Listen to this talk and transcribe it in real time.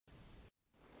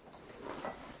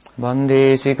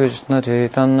Bande Sri Krishna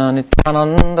Chaitanya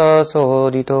Nityananda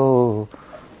Sodito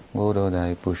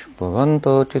Gododai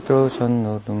Pushpavanto Chitro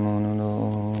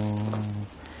Sandotumono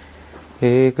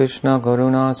He Krishna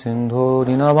Karuna Sindho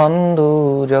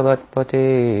Dinabandhu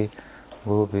Jagatpate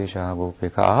Gopesha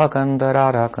Gopika Kanta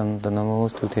Radha Kanta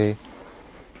Namostute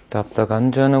Tapta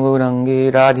Kanchana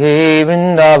Gaurangi Radhe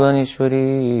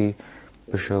Vrindavaneshwari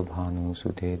Vrishabhanu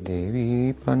Sute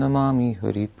Devi Pranamami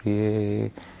Hari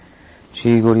Priye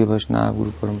Shri Gauriya Vaishnava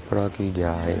Guru Parampara Ki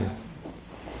Jai.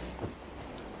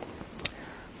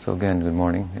 So again, good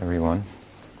morning, everyone.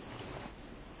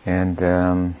 And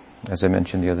as I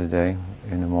mentioned the other day,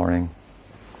 in the morning,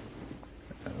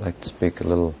 I'd like to speak a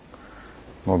little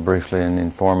more briefly and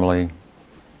informally,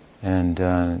 and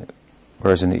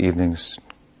whereas in the evenings,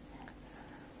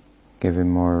 giving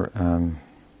more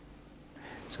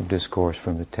some discourse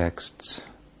from the texts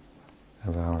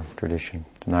of our tradition.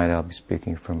 Tonight I'll be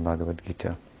speaking from Bhagavad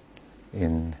Gita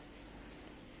in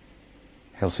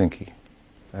Helsinki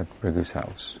at Brigu's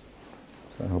house.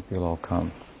 So I hope you'll all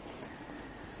come.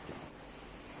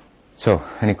 So,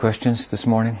 any questions this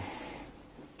morning?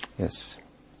 Yes.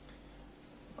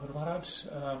 Guru Maharaj,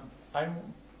 I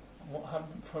have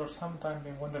for some time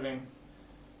been wondering,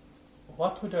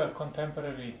 what would a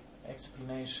contemporary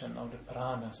explanation of the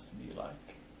pranas be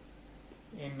like?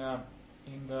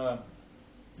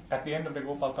 At the end of the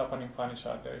Gopal Tapan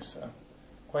Upanishad, there is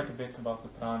quite a bit about the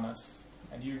pranas,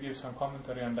 and you give some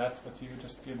commentary on that, but you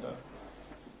just give the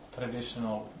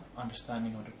traditional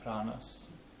understanding of the pranas.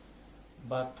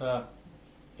 But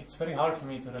it's very hard for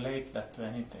me to relate that to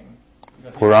anything.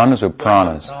 Puranas or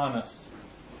pranas? Pranas.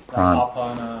 Like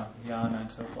apana, jnana,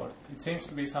 and so forth. It seems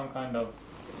to be some kind of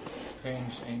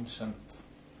strange, ancient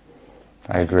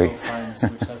I agree. science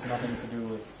which has nothing to do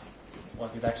with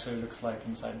what it actually looks like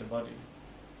inside the body.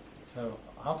 So,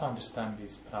 how to understand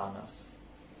these pranas?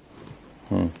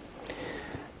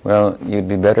 Well, you'd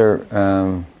be better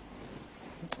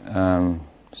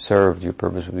served, your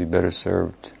purpose would be better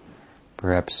served,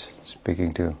 perhaps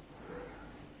speaking to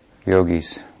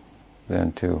yogis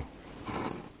than to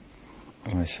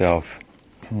myself.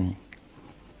 I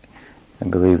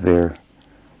believe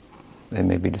they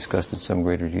may be discussed in some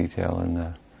greater detail in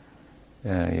the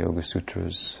Yoga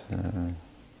Sutras,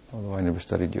 although I never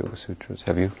studied Yoga Sutras.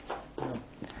 Have you? No.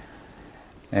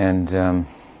 And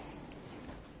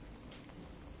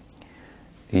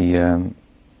the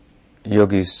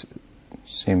yogis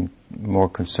seem more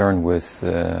concerned with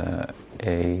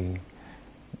a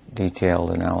detailed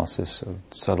analysis of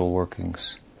subtle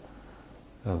workings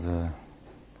of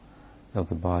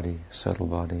the body, subtle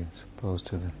body, as opposed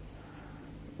to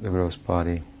the gross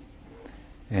body,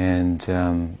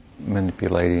 and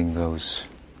manipulating those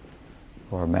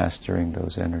or mastering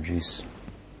those energies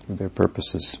for their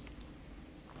purposes.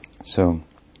 So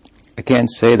I can't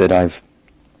say that I've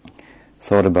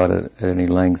thought about it at any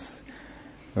length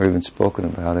or even spoken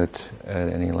about it at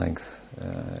any length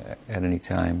at any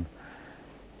time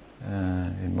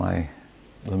in my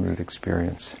limited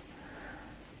experience.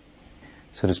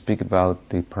 So to speak about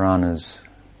the pranas,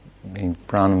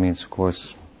 prana means, of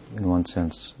course, in one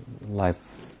sense, life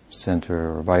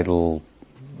center or vital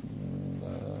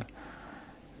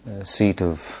seat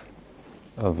of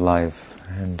life,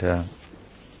 and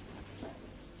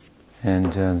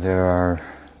there are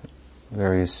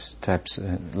various types.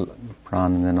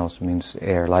 Prana then also means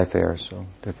air, life air. So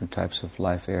different types of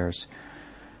life airs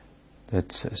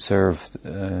that serve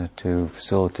to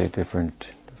facilitate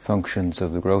different functions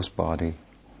of the gross body.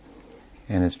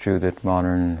 And it's true that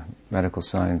modern medical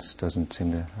science doesn't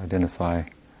seem to identify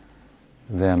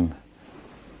them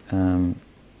in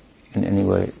any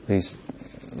way, at least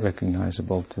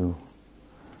recognizable to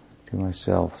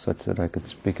myself, such that I could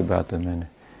speak about them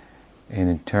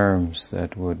in terms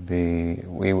that would be,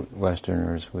 we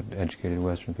Westerners, educated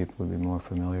Western people would be more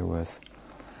familiar with.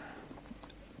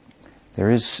 There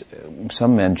is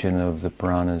some mention of the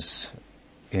Puranas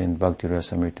in Bhakti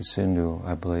Rasamrita Sindhu,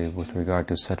 I believe, with regard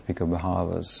to Sattvika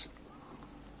Bhavas.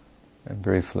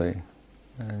 Briefly,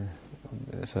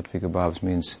 Sattvika Bhavas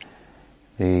means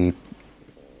the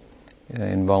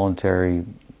involuntary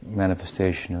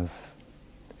manifestation of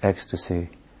ecstasy,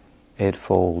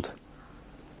 eightfold,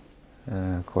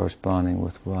 corresponding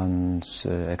with one's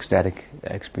ecstatic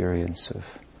experience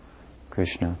of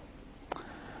Krishna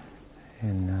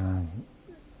in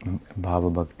Bhava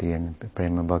Bhakti and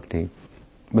Prema Bhakti.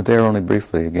 But there only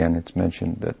briefly, again, it's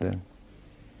mentioned that I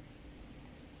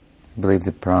believe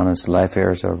the pranas, life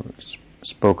airs, are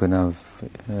spoken of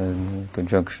in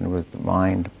conjunction with the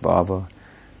mind, bhava,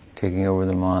 taking over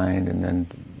the mind and then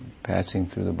passing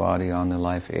through the body on the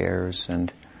life airs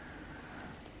and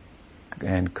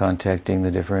and contacting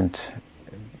the different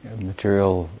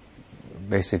material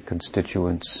basic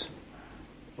constituents: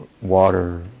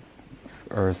 water,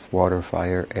 earth, water,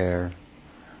 fire, air,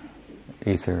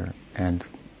 ether, and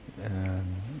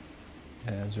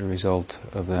as a result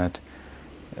of that,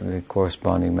 the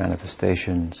corresponding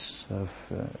manifestations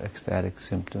of ecstatic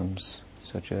symptoms,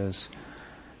 such as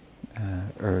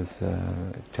earth,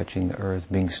 touching the earth,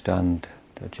 being stunned,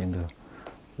 touching the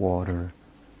water,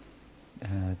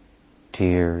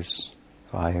 tears,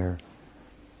 fire,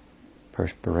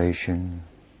 perspiration,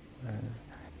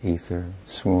 ether,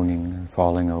 swooning and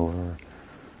falling over,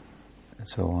 and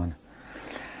so on.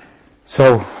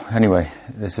 So, anyway,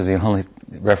 this is the only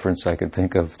reference I could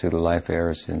think of to the life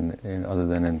airs in other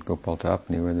than in Gopal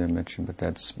Tapani where they're mentioned, but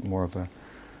that's more of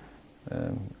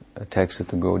a text that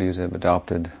the Gaudiyas have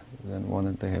adopted than one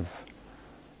that they have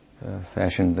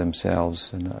fashioned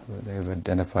themselves, and they have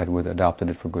identified with, adopted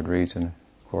it for good reason,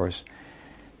 of course,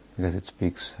 because it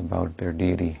speaks about their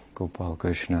deity, Gopal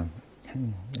Krishna,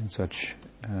 in such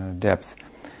depth.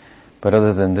 But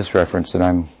other than this reference that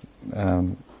I'm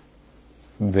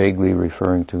vaguely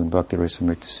referring to in Bhakti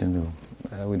Rasamrita Sindhu,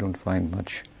 we don't find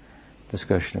much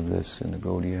discussion of this in the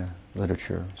Gaudiya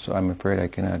literature. So I'm afraid I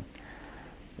cannot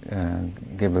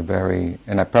give a very,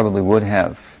 and I probably would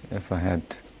have if I had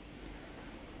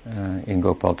in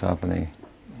Gopal Tapani.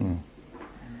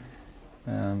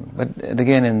 But then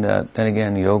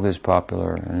again, yoga is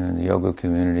popular, and in the yoga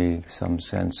community, some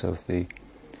sense of the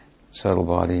subtle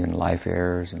body and life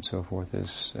airs and so forth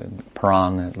is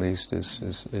pran, at least,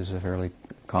 is a fairly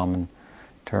common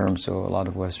term. So a lot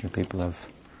of Western people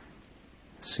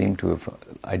seem to have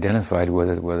identified with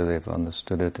it, whether they've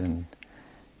understood it, and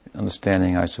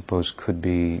understanding, I suppose, could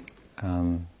be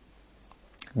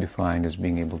defined as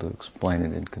being able to explain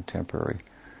it in contemporary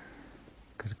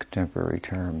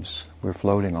terms. We're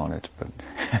floating on it, but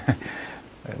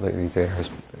these airs,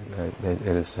 it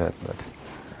is said, but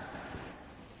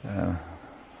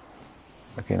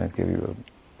I cannot give you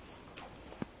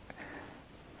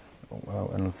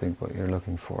I don't think what you're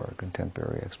looking for, a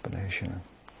contemporary explanation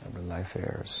of the life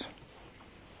airs.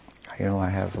 I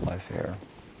have a life air.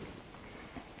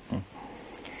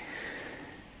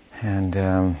 And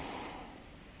I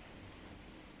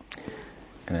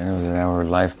know that our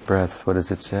life breath, what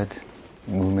is it said?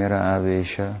 Gumera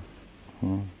avesha.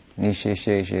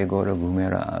 Nishesheshe gora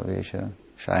gumera avesha.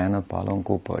 Shayana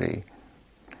palonko pari.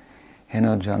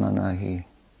 Heno jananahi.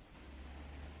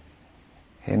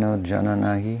 Heno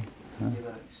jananahi.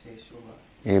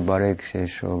 Ebarek se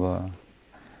shobha.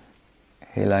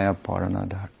 Helaya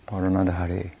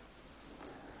paranadhare.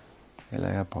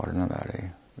 Helaya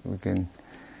paranadhare. We can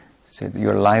say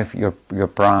your life, your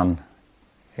pran.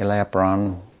 Helaya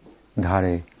pran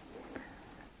dhare.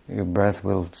 Your breath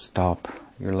will stop.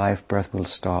 Your life breath will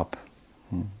stop.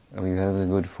 You have the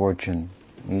good fortune.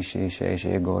 Nishe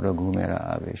sheshe gora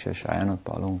gumera avesha shayana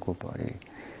palonko pari.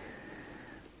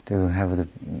 To have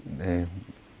the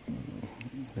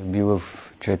view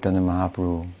of Chaitanya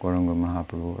Mahaprabhu, Gauranga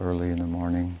Mahaprabhu, early in the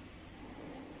morning,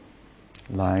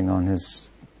 lying on his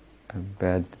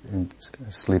bed and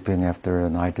sleeping after a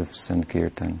night of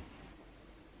Sankirtan.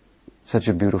 Such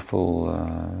a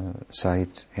beautiful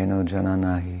sight. Heno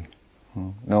jananahi.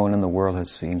 No one in the world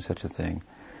has seen such a thing.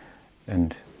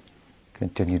 And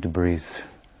continue to breathe.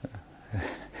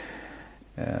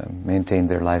 Maintain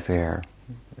their life air,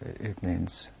 it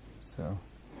means. So,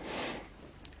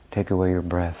 take away your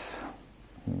breath.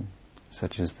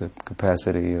 Such is the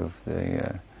capacity of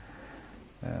the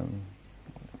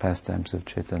pastimes of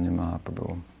Chaitanya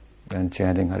Mahaprabhu. And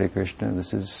chanting Hare Krishna,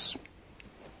 this is,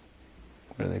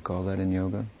 what do they call that in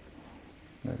yoga?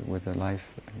 With a life,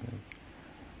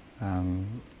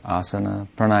 asana,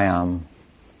 pranayam.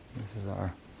 This is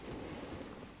our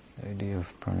idea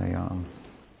of pranayam.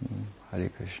 Hare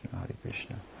Krishna, Hare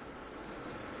Krishna.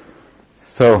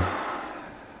 So,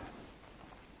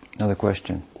 another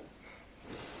question.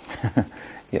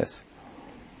 Yes.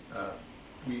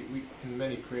 We in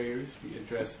many prayers we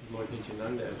address Lord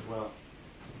Nityananda as well,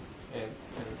 and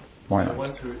why not? I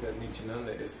once heard that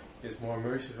Nityananda is more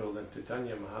merciful than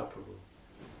Chaitanya Mahaprabhu.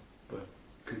 But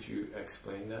could you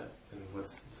explain that, and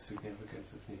what's the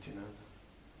significance of Nityananda?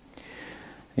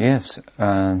 Yes,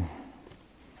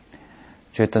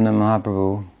 Chaitanya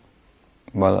Mahaprabhu,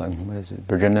 what is it?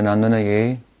 Brajandanandana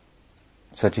ye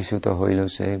Sachisuta hoilo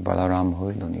se Balaram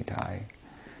hoilo Nitai.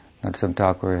 Narsam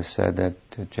Thakur has said that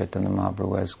Chaitanya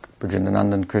Mahaprabhu, as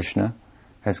Brajandanandan Krishna,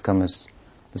 has come as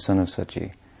the son of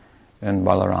Sachi, and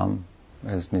Balaram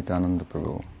as Nityananda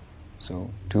Prabhu. So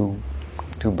two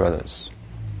brothers,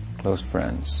 close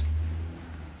friends.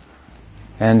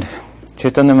 And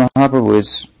Chaitanya Mahaprabhu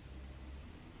is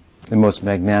the most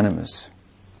magnanimous.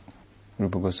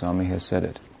 Rupa Goswami has said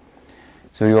it.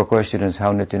 So your question is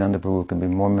how Nityananda Prabhu can be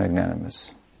more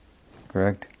magnanimous,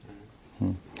 correct?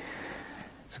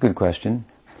 It's a good question.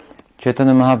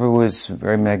 Chaitanya Mahaprabhu is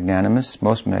very magnanimous,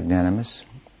 most magnanimous,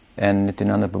 and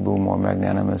Nityananda Prabhu more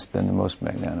magnanimous than the most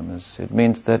magnanimous. It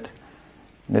means that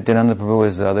Nityananda Prabhu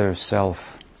is the other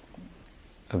self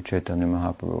of Chaitanya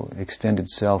Mahaprabhu, extended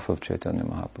self of Chaitanya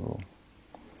Mahaprabhu,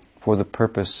 for the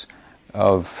purpose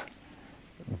of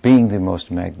being the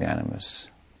most magnanimous.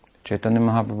 Chaitanya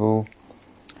Mahaprabhu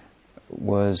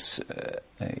was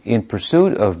in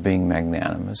pursuit of being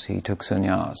magnanimous. He took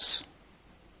sannyas,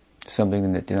 something that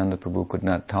Nityananda Prabhu could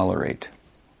not tolerate,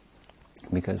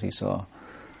 because he saw,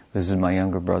 this is my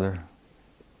younger brother,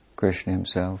 Krishna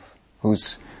himself,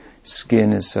 whose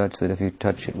skin is such that if you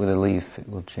touch it with a leaf, it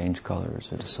will change colors.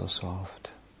 It is so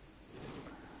soft.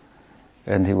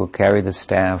 And he will carry the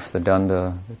staff, the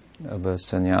danda of a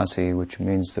sannyasi, which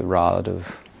means the rod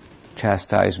of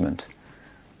chastisement.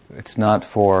 It's not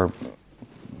for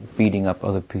beating up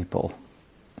other people,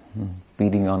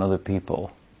 beating on other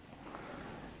people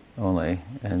only,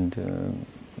 and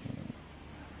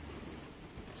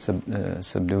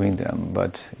subduing them,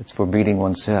 but it's for beating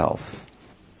oneself.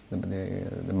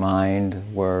 The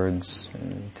mind, words,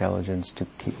 intelligence,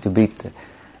 to beat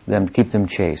them, keep them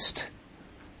chaste.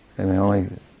 They may only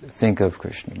think of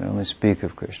Krishna, may only speak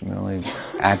of Krishna, may only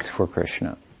act for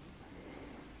Krishna.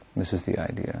 This is the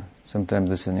idea. Sometimes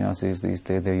the sannyasis these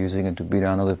days, they're using it to beat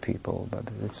on other people, but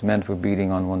it's meant for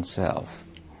beating on oneself,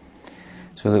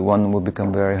 so that one will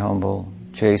become very humble,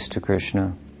 chaste to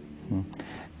Krishna,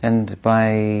 and by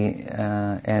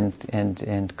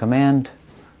and command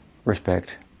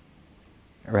respect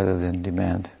rather than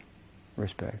demand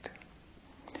respect.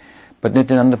 But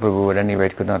Nityananda Prabhu, at any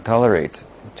rate, could not tolerate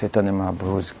Chaitanya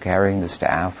Mahaprabhu's carrying the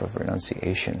staff of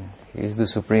renunciation. He is the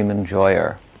supreme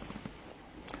enjoyer.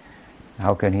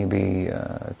 How can he be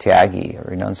tyagi, or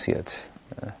renunciate?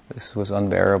 This was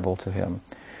unbearable to him.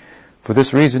 For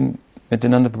this reason,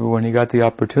 Nityananda Prabhu, when he got the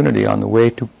opportunity on the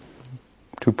way to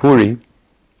Puri,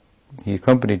 he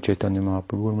accompanied Chaitanya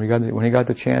Mahaprabhu, and when he got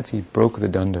the chance, he broke the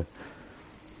danda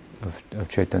of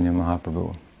Chaitanya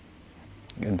Mahaprabhu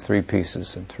in 3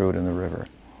 pieces and threw it in the river.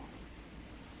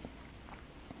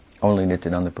 Only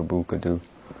Nityananda Prabhu could do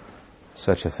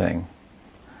such a thing.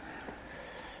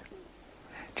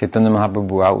 Chaitanya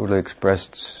Mahaprabhu outwardly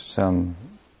expressed some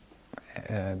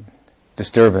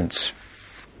disturbance.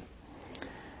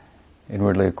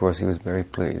 Inwardly, of course, he was very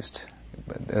pleased.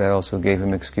 But that also gave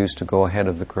him excuse to go ahead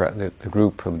of the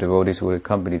group of devotees who had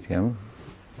accompanied him,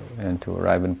 and to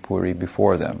arrive in Puri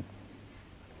before them,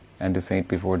 and to faint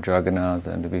before Jagannath,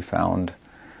 and to be found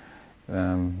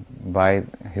by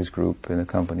his group in the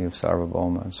company of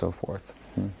Sarvabhauma and so forth.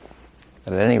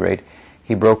 But at any rate,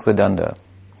 he broke the danda.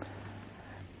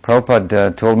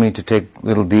 Prabhupada told me to take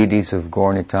little deities of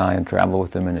Gaur Nitai and travel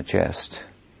with them in a chest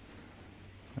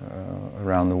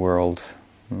around the world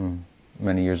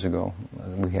many years ago.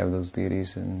 We have those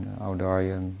deities in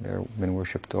Audarya, and they've been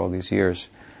worshipped all these years,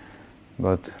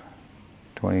 about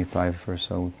 25 or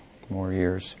so more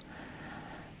years.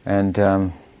 And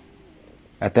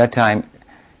at that time,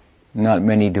 not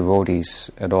many devotees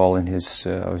at all in his,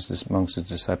 amongst his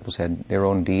disciples had their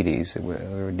own deities. There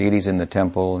were deities in the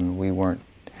temple, and we weren't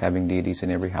having deities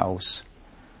in every house.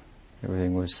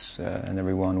 Everything was, and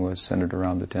everyone was centered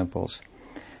around the temples.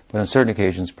 But on certain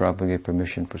occasions, Prabhupada gave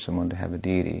permission for someone to have a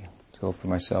deity. So for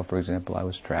myself, for example, I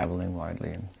was traveling widely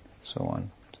and so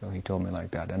on. So he told me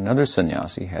like that. Another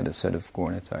sannyasi had a set of Gaur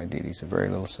Nitai deities, a very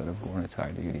little set of Gaur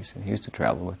Nitai deities, and he used to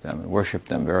travel with them and worship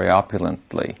them very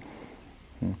opulently.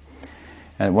 And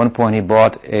at one point he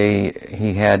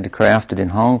had crafted in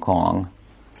Hong Kong,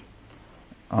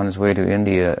 on his way to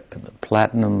India,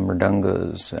 platinum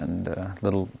mridangas and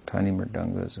little tiny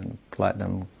mridangas and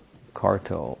platinum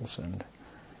kartals and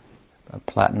a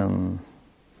platinum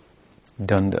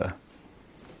danda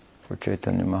for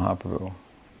Chaitanya Mahaprabhu.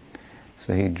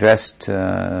 So he dressed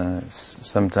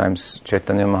sometimes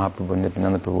Chaitanya Mahaprabhu and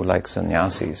Nityananda Prabhu like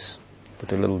sannyasis with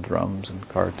their little drums and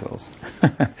kartals.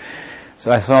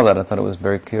 So I saw that, I thought it was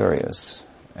very curious.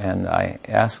 And I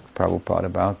asked Prabhupada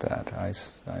about that. I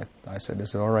said,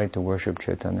 is it all right to worship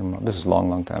Chaitanya Mahaprabhu? This is a long,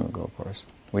 long time ago, of course.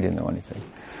 We didn't know anything.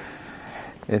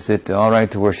 Is it all right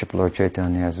to worship Lord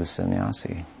Chaitanya as a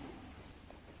sannyasi?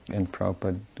 And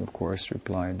Prabhupada, of course,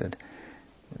 replied that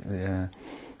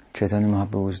Chaitanya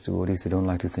Mahaprabhu's devotees, they don't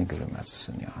like to think of him as a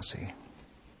sannyasi.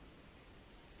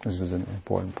 This is an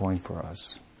important point for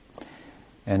us.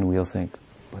 And we'll think,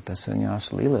 but the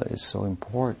sannyas lila is so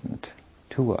important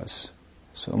to us.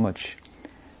 So much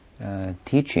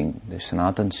teaching, the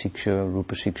Sanatana Siksha,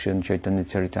 Rupa Siksha, and Chaitanya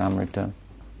Charitamrita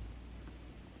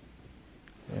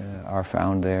are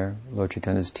found there. Lord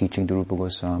Chaitanya is teaching to Rupa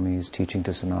Goswami, he's teaching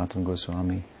to Sanatana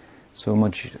Goswami. So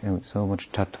much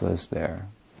tattva is there,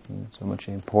 so much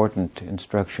important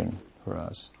instruction for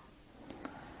us.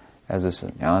 As a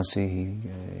sannyasi, he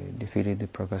defeated the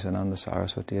Prakasananda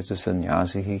Saraswati. As a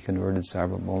sannyasi, he converted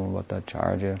Sarvabhauma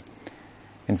Bhattacharya.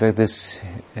 In fact, this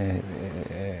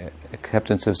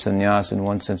acceptance of sannyas in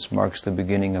one sense marks the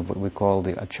beginning of what we call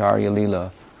the Acharya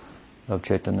Lila of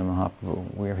Chaitanya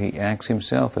Mahaprabhu, where he acts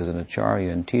himself as an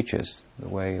Acharya and teaches the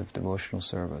way of devotional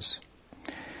service.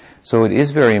 So it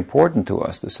is very important to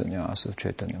us, the sannyas of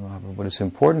Chaitanya Mahaprabhu, but it's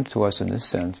important to us in this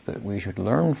sense that we should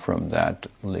learn from that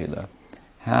Lila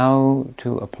how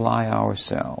to apply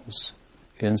ourselves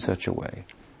in such a way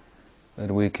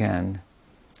that we can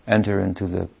enter into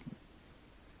the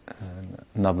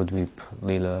Navadvip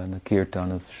Lila and the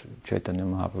Kirtan of Chaitanya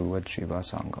Mahaprabhu at Shiva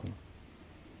Sangam.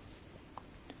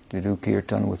 To do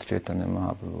Kirtan with Chaitanya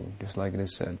Mahaprabhu, just like it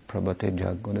is said, Prabhate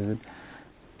Jag, what is it?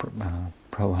 Pravana,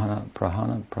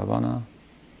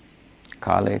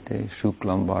 Kalete,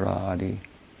 Shuklam Vara Adi,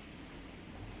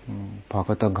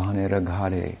 Pakata Ghanera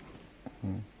Ghare,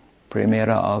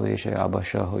 Premera Avesha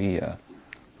Abasha Hoya,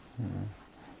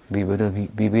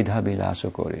 Vividha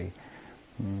Vilasa Kore,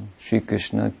 Shri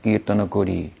Krishna Kirtana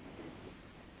Kori.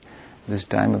 This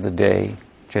time of the day,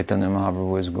 Chaitanya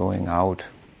Mahaprabhu is going out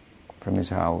from his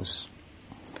house,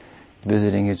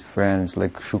 visiting his friends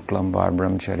like Shuklambar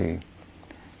Brahmachari,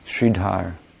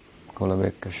 Sridhar,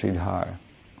 Kolaveka Sridhar,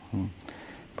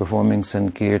 performing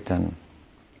Sankirtan.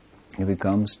 He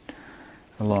becomes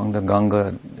along the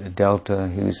Ganga Delta,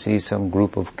 he will see some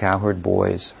group of cowherd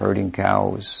boys herding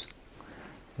cows,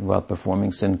 and while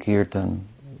performing Sankirtan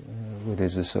with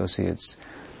his associates,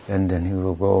 and then he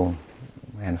will go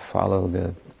and follow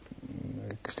his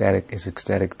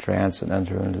ecstatic trance and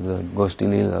enter into the Gosti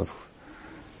Lila of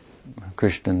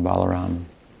Krishna and Balaram,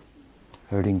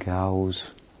 herding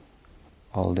cows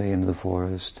all day into the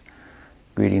forest,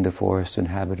 greeting the forest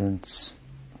inhabitants,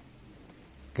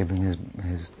 giving his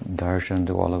darshan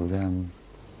to all of them,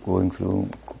 going through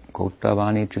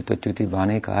Kotavani Chutachuti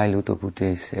Bani Kai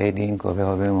Lutapute Sedin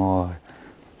Kove More.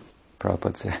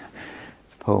 Prabhupada said,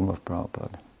 it's a poem of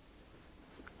Prabhupada.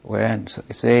 When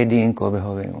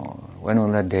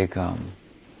will that day come?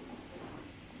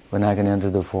 When I can enter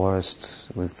the forest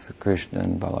with Krishna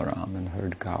and Balaram and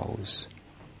herd cows.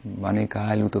 Bani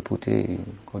Kai Lutaputi,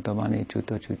 Kotavani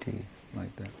Chutachuti,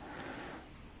 like that.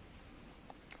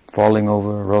 Falling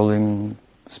over, rolling,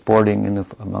 sporting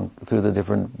through the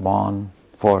different Bon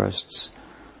forests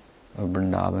of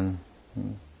Vrindavan.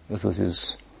 This was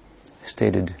his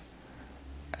stated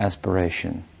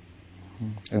aspiration,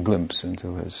 a glimpse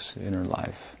into his inner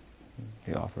life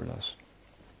he offered us.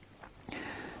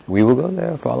 We will go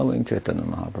there following Chaitanya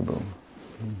Mahaprabhu.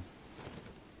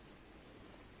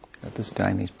 At this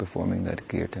time he's performing that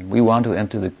kirtan. We want to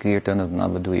enter the kirtan of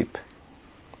Navadvip.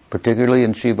 Particularly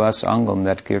in Shiva Sangam,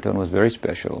 that kirtan was very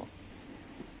special.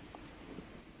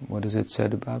 What is it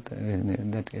said about that?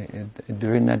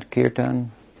 During that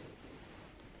kirtan?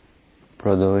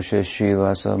 Pradosha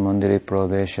Shivasa Mandiri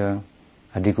Pravesha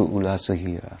Adiku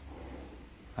Ulasahiya.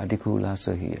 Adiku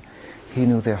Ulasahiya. He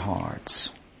knew their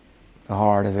hearts, the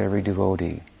heart of every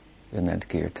devotee in that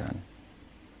kirtan.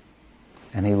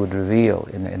 And he would reveal,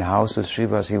 in the house of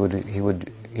Srivas,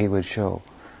 he would show,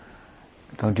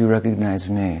 don't you recognize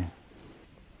me?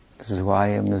 This is who I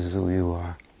am, this is who you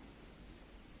are.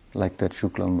 Like that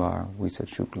Shuklambar, we said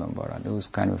Shuklambar. Those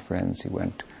kind of friends he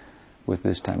went with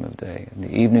this time of day. In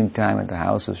the evening time at the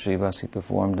house of Srivas, he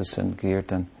performed the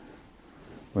Sankirtan.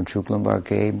 When Shuklambar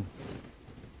came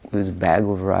with his bag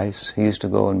of rice, he used to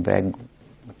go and beg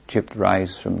chipped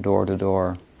rice from door to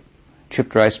door.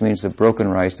 Chipped rice means the broken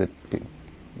rice that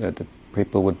the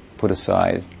people would put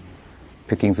aside,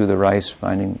 picking through the rice,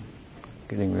 getting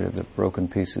rid of the broken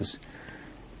pieces.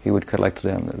 He would collect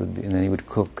them, and then he would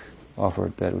cook, offer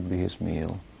it, that would be his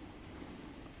meal.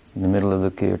 In the middle of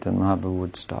the kirtan, Mahaprabhu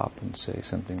would stop and say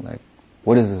something like,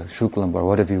 what is the Shuklambar?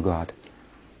 What have you got?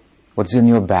 What's in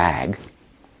your bag?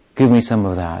 Give me some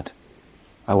of that.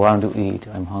 I want to eat.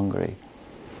 I'm hungry.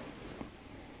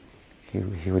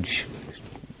 He would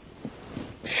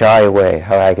shy away.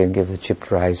 How I can give the chipped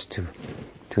rice to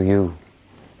you?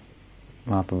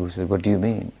 Mahaprabhu said, what do you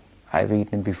mean? I've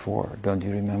eaten it before. Don't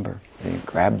you remember? And he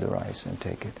grabbed the rice and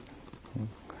take it.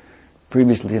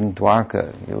 Previously in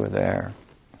Dwarka, you were there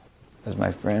as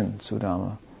my friend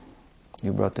Sudama.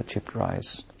 You brought the chipped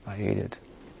rice. I ate it.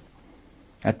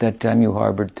 At that time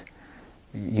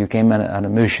you came on a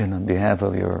mission on behalf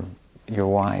of your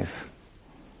wife,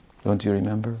 Don't you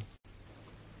remember?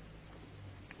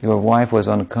 Your wife was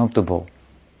uncomfortable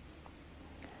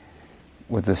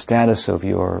with the status of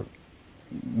your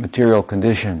material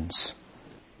conditions,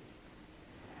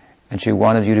 and she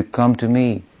wanted you to come to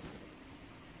me,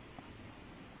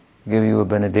 give you a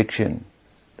benediction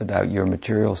that your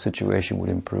material situation would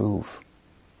improve.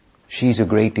 She's a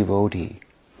great devotee.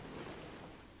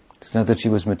 It's not that she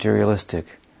was materialistic,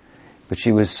 but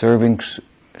she was serving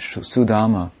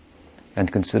Sudama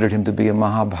and considered him to be a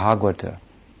Mahabhagavata.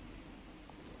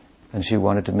 And she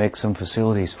wanted to make some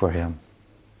facilities for him,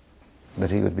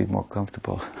 that he would be more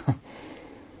comfortable.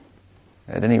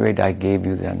 At any rate, I gave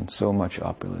you then so much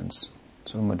opulence,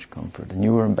 so much comfort, and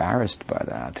you were embarrassed by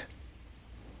that.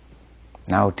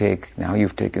 Now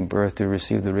you've taken birth to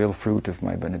receive the real fruit of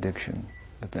my benediction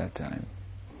at that time.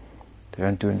 To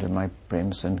enter into my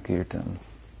Prem Sankirtan.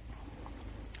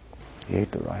 He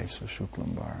ate the rice of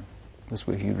Shuklambar. This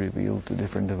way he revealed to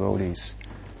different devotees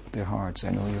their hearts. I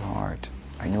know your heart.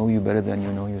 I know you better than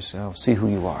you know yourself. See who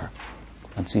you are,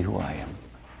 and see who I am,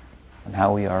 and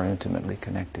how we are intimately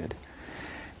connected.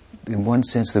 In one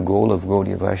sense, the goal of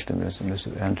Gaudiya Vaishnavism is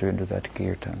to enter into that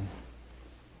kirtan,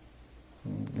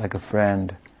 like a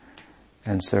friend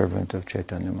and servant of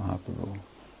Chaitanya Mahaprabhu.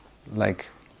 Like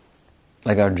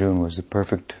Arjuna was the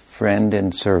perfect friend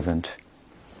and servant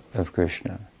of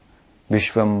Krishna.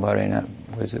 Vishvambena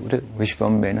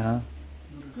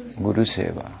Guru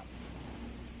Seva.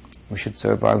 We should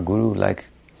serve our Guru like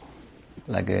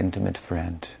an intimate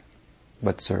friend,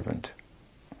 but servant.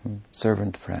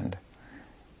 Servant friend.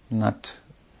 Not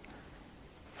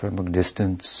from a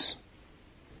distance,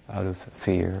 out of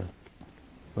fear,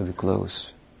 but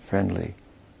close, friendly,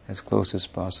 as close as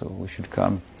possible. We should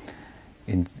come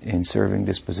in serving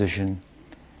disposition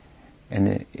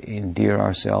and endear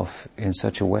ourselves in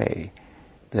such a way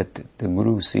that the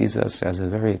Guru sees us as a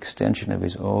very extension of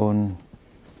his own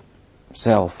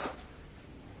self.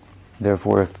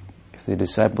 Therefore, if the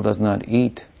disciple does not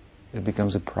eat, it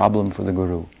becomes a problem for the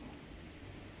Guru.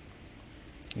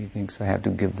 He thinks, I have to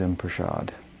give them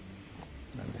prasad.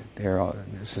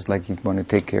 It's just like you want to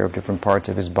take care of different parts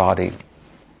of his body.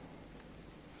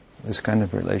 This kind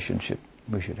of relationship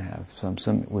we should have,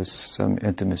 with some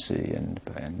intimacy and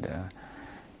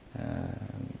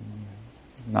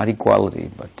not equality,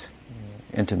 but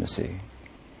intimacy.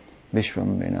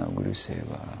 Vishvam Mena Guru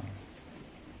Seva.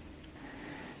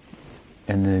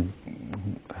 And the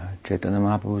Chaitanya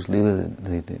Mahaprabhu's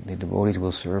Leela, the devotees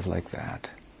will serve like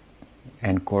that.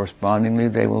 And correspondingly,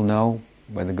 they will know,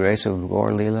 by the grace of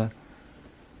Gaur Leela,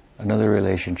 another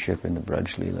relationship in the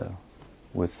Braj Leela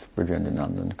with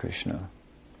Brajendanandan Krishna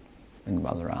and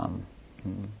Balaram,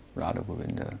 Radha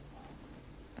Govinda.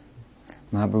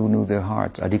 Mahaprabhu knew their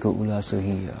hearts, Adhika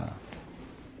Ulasahiya,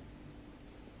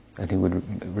 that he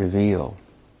would reveal.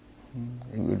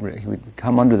 He would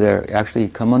come under their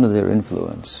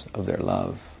influence of their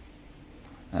love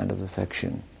and of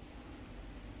affection.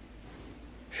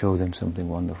 Show them something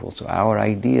wonderful. So our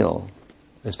ideal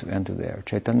is to enter there.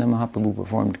 Chaitanya Mahaprabhu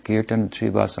performed kirtan at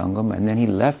Srivas Sangam, and then he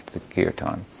left the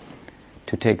kirtan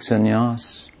to take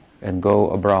sannyas and go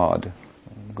abroad,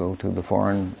 go to the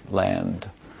foreign land,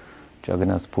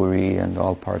 Jagannath Puri and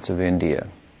all parts of India.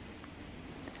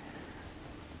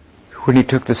 When he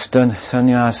took the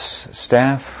sannyas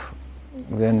staff,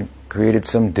 then created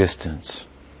some distance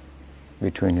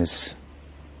between his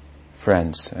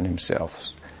friends and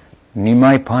himself.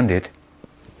 Nimai Pandit,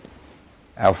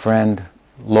 our friend,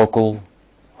 local,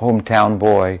 hometown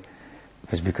boy,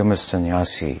 has become a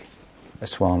sannyasi, a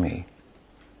swami.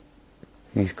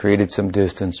 He's created some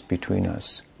distance between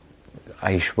us.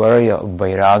 Aishwarya of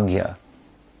Vairagya,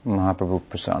 Mahaprabhu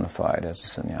personified as a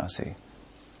sannyasi.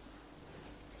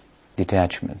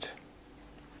 Detachment.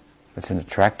 It's an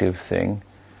attractive thing,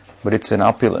 but it's an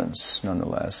opulence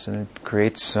nonetheless, and it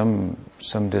creates some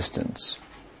distance.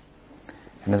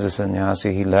 And as a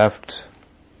sannyasi, he left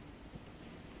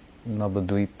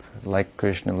Navadvip, like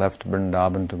Krishna left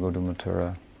Vrindavan to go to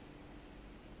Mathura.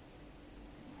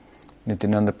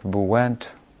 Nityananda Prabhu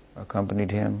went,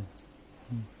 accompanied him.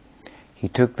 He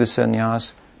took the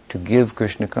sannyas to give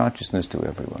Krishna consciousness to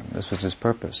everyone. This was his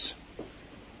purpose.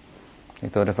 He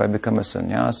thought, if I become a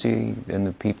sannyasi, then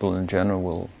the people in general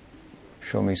will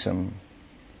show me some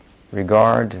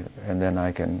regard, and then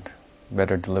I can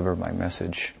better deliver my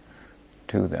message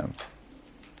to them.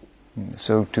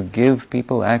 So to give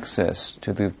people access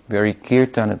to the very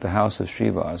kirtan at the house of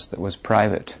Srivas that was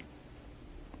private,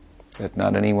 that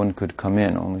not anyone could come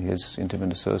in, only his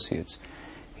intimate associates,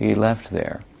 he left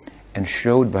there and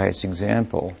showed by his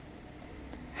example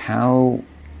how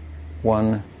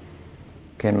one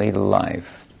can lead a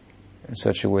life in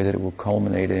such a way that it will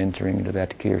culminate in entering into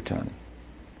that kirtan,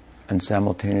 and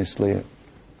simultaneously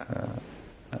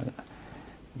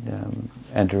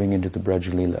entering into the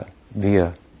Braj Lila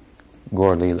via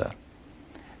Gaur Lila.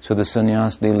 So the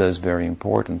sannyas lila is very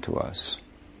important to us.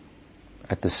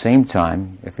 At the same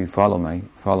time, if you follow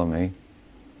me,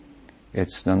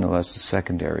 it's nonetheless a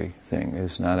secondary thing.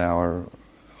 It's not our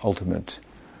ultimate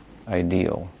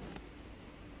ideal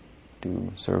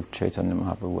to serve Chaitanya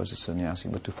Mahaprabhu as a sannyasi,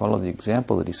 but to follow the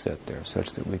example that he set there,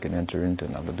 such that we can enter into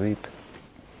Navadvip.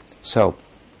 So,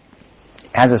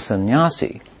 as a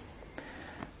sannyasi,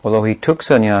 although he took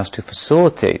sannyas to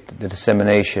facilitate the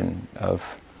dissemination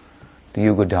of the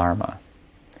Yuga Dharma,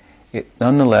 it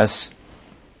nonetheless,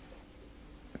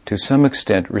 to some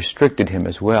extent, restricted him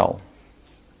as well.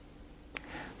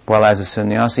 While as a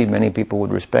sannyasi, many people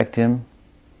would respect him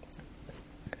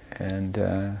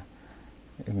and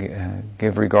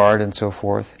give regard and so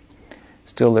forth,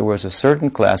 still there was a certain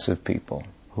class of people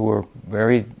who were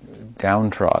very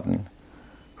downtrodden,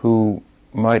 who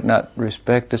might not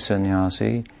respect a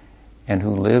sannyasi, and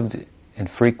who lived and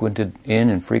frequented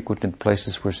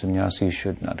places where sannyasis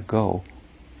should not go.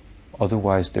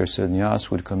 Otherwise their sannyas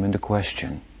would come into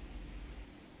question.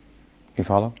 You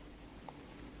follow?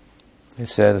 It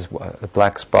says a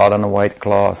black spot on a white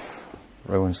cloth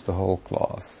ruins the whole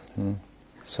cloth.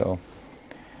 So,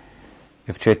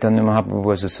 if Chaitanya Mahaprabhu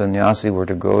was a sannyasi, were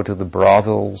to go to the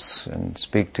brothels and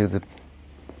speak to the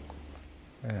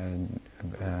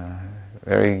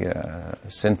very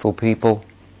sinful people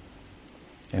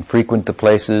and frequent the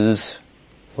places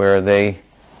where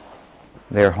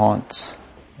their haunts,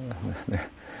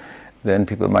 then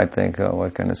people might think, oh,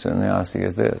 what kind of sannyasi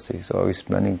is this? He's always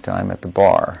spending time at the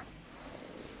bar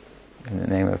in the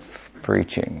name of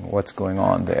preaching. What's going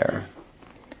on there?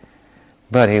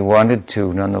 But he wanted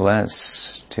to,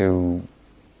 nonetheless, to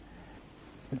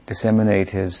disseminate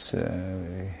his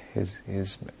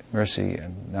mercy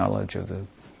and knowledge of the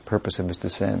purpose of his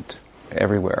descent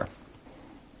everywhere.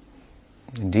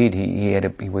 Indeed,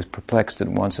 he was perplexed at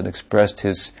once and expressed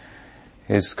his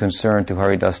concern to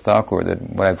Haridas Thakur that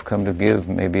what I've come to give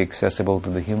may be accessible to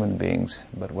the human beings,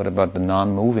 but what about the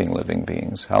non-moving living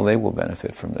beings? How they will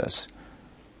benefit from this?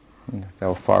 And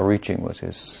how far-reaching was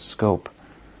his scope?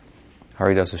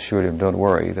 Haridas assured him, don't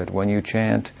worry, that when you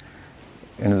chant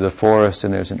into the forest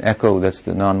and there's an echo, that's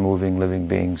the non-moving living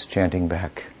beings chanting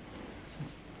back.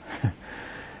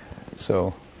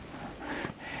 So,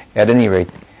 at any rate,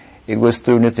 it was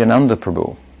through Nityananda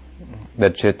Prabhu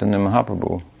that Chaitanya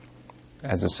Mahaprabhu,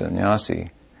 as a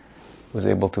sannyasi, was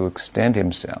able to extend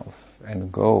himself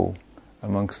and go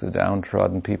amongst the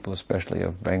downtrodden people, especially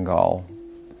of Bengal,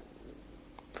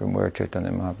 from where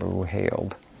Chaitanya Mahaprabhu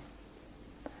hailed.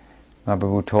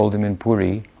 Mahaprabhu told him in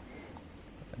Puri,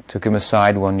 took him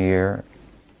aside one year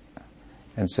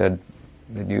and said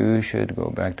that you should go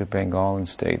back to Bengal and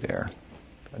stay there.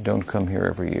 Don't come here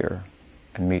every year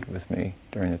and meet with me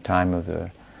during the time of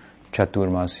the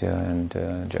Chaturmasya and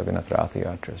Jagannath Rath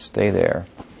Yatra. Stay there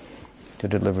to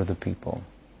deliver the people.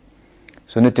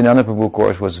 So Nityananda Prabhu, of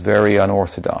course, was very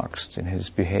unorthodox in his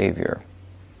behavior.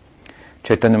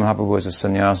 Chaitanya Mahaprabhu as a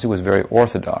sannyasi was very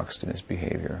orthodox in his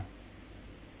behavior.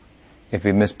 If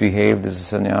he misbehaved as a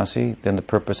sannyasi, then the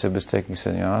purpose of his taking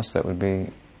sannyas, that would be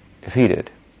defeated.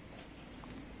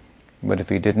 But if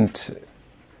he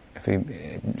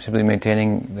simply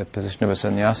maintaining the position of a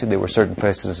sannyasi, there were certain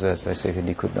places, as I say, that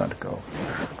he could not go.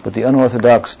 But the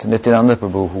unorthodox Nityananda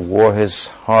Prabhu, who wore his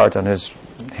heart on his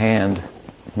hand,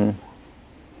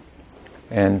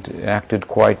 and acted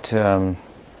quite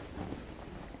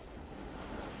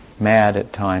mad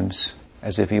at times,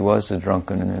 as if he was a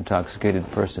drunken and intoxicated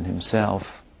person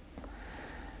himself.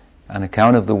 On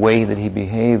account of the way that he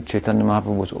behaved, Chaitanya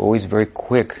Mahaprabhu was always very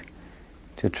quick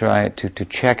to try to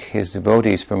check his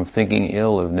devotees from thinking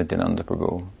ill of Nityananda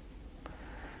Prabhu.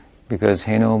 Because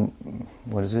Heno,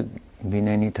 what is it?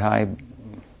 Vinay Nitai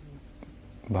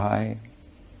Bhai.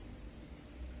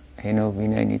 Heno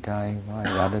Vinay Nitai Bhai.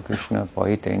 Radha Krishna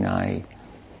Paite Nai.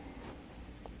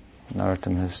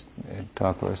 Narottam has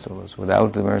talked with us.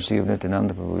 Without the mercy of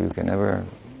Nityananda Prabhu, you can never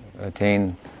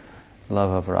attain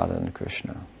love of Radha and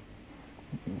Krishna.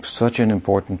 Such an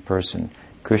important person.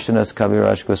 Krishnadas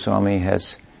Kaviraj Goswami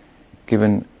has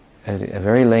given a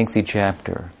very lengthy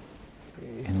chapter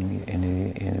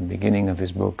in the beginning of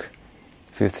his book,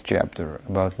 5th chapter,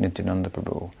 about Nityananda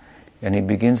Prabhu. And he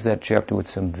begins that chapter with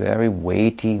some very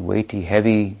weighty,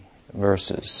 heavy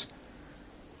verses,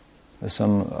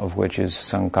 some of which is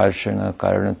Sankarshana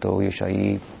Karanato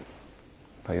Yashayi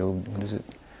Payo, what is it?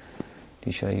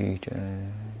 Yashayi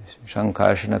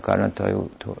Sankarshana Karanato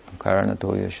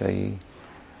Yashayi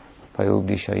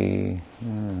Prayogdishayi,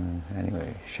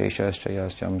 anyway,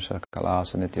 Sheshaschayaschamsa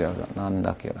Kalasanitya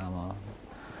Nandakirama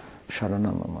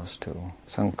Sharanamamastu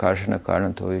Sankarshana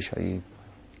Karantoishayi.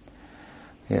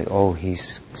 Oh,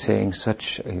 he's saying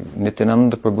such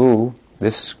Nityananda Prabhu,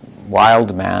 this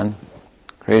wild man,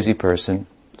 crazy person,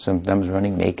 sometimes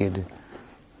running naked,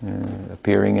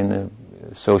 appearing in the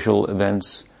social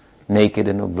events naked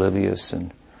and oblivious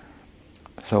and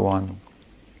so on.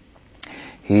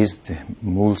 He's the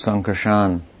Mool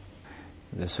Sankarshan,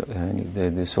 the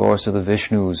source of the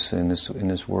Vishnus in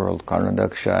this world.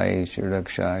 Karnadakshayi,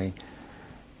 Shirdakshayi,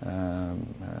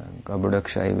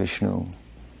 Garbhodakshayi Vishnu,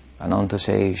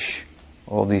 Anantasesh,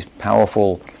 all these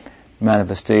powerful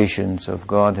manifestations of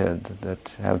Godhead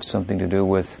that have something to do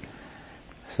with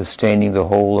sustaining the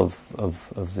whole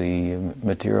of the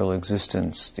material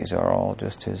existence. These are all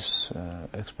just his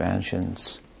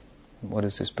expansions. What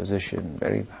is his position?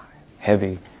 Very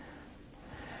heavy.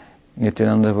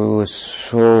 Nityananda Prabhu is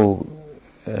so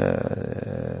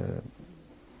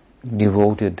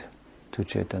devoted to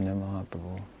Chaitanya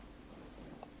Mahaprabhu.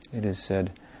 It is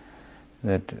said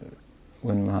that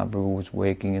when Mahaprabhu was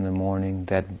waking in the morning,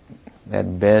 that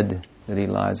bed that he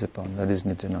lies upon, that is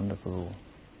Nityananda Prabhu.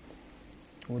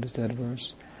 What is that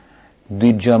verse?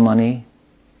 Dvijamani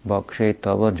Bhakshe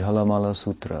Tava Jhalamala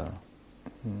Sutra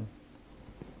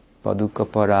Paduka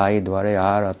Parai Dvare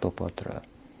Aratopatra.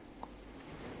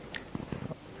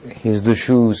 Here's the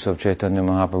shoes of Chaitanya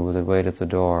Mahaprabhu that wait at the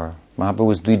door. Mahaprabhu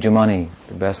was Dvijamani,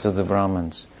 the best of the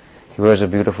Brahmins. He wears a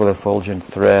beautiful effulgent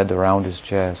thread around his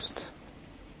chest.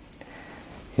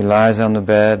 He lies on the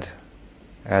bed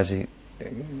as he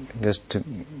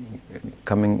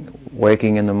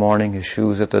waking in the morning, his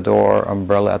shoes at the door,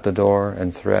 umbrella at the door,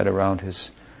 and thread around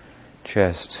his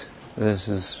chest. This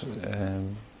is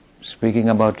speaking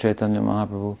about Chaitanya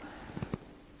Mahaprabhu,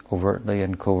 overtly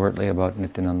and covertly about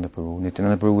Nityananda Prabhu.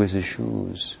 Nityananda Prabhu is his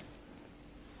shoes,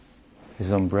 his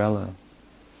umbrella,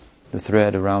 the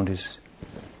thread around his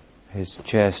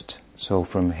chest, so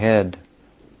from head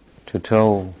to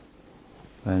toe,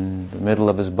 and the middle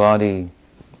of his body,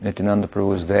 Nityananda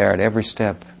Prabhu is there at every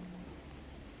step,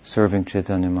 serving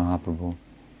Chaitanya Mahaprabhu.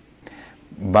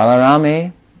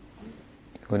 Balarame,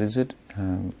 what is it?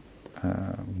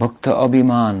 Bhakta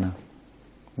Abhiman.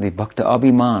 The Bhakta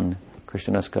Abhiman,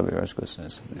 Krishnadas Kaviraj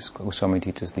Goswami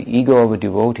teaches, the ego of a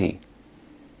devotee.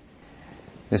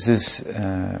 This is,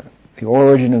 the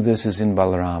origin of this is in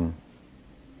Balaram.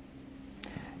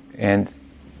 And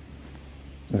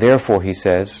therefore, he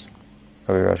says,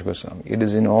 Kaviraj Goswami, it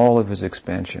is in all of his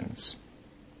expansions.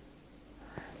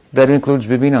 That includes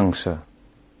Vibhinangsa,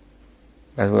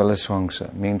 as well as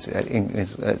Swangsa, means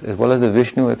as well as the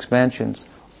Vishnu expansions,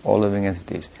 all living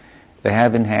entities. They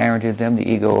have inherited them the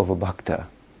ego of a bhakta.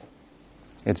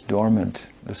 It's dormant,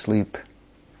 asleep.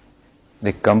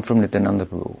 They come from Nityananda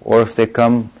Prabhu. Or if they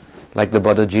come, like the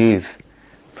Badajiv,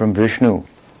 from Vishnu,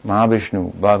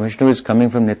 Mahavishnu. Mahavishnu is coming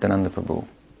from Nityananda Prabhu.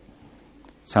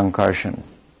 Sankarshan.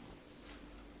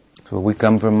 So we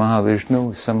come from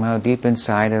Mahavishnu, somehow deep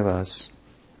inside of us,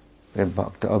 that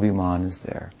Bhakta Abhiman is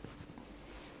there.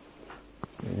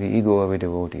 The ego of a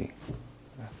devotee.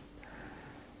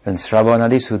 And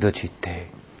Sravanadi Sudhachitte,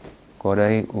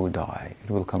 Korai Udai, it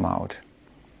will come out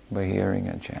by hearing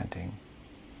and chanting.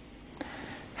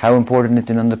 How important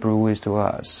Nityananda Prabhu is to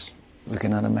us, we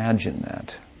cannot imagine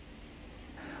that.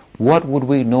 What would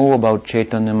we know about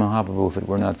Chaitanya Mahaprabhu if it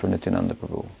were not for Nityananda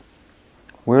Prabhu?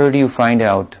 Where do you find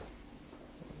out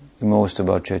the most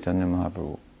about Chaitanya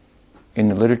Mahaprabhu? In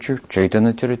the literature,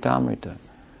 Chaitanya Charitamrita,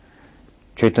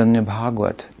 Chaitanya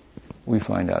Bhagavat, we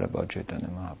find out about Chaitanya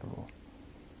Mahaprabhu.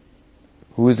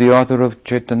 Who is the author of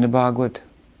Chaitanya Bhagavat?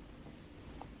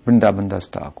 Vrindavan Das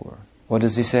Thakur. What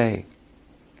does he say?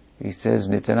 He says,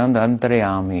 Nityananda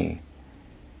Antaryami,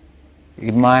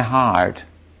 in my heart,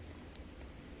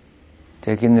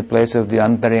 taking the place of the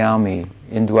Antaryami,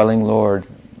 indwelling Lord,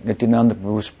 Nityananda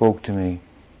Prabhu spoke to me.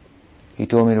 He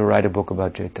told me to write a book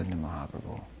about Chaitanya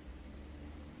Mahaprabhu.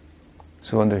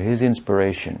 So under his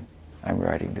inspiration, I'm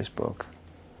writing this book.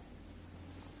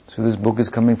 So this book is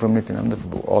coming from Nityananda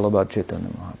Prabhu, all about Chaitanya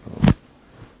Mahaprabhu.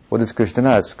 What does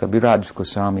Krishnadas Kaviraj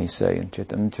Goswami say in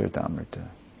Chaitanya Charitamrita?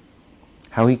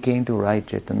 How he came to write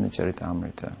Chaitanya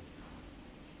Charitamrita.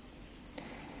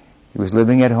 He was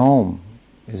living at home,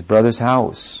 his brother's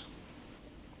house.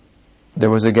 There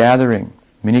was a gathering.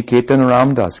 Miniketan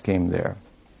Ramdas came there.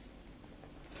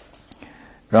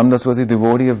 Ramdas was a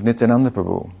devotee of Nityananda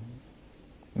Prabhu,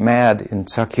 mad in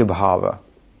Sakhya Bhava,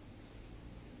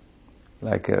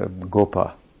 like a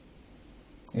gopa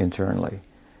internally.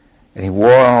 And he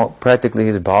wore practically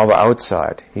his bhava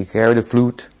outside. He carried a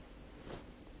flute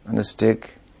and a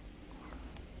stick,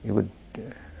 He would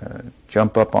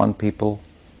jump up on people,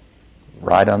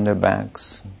 ride on their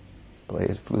backs, play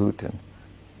his flute. And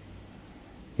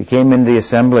he came in the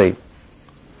assembly,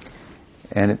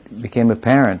 and it became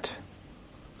apparent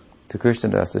to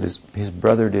Krishnadas that his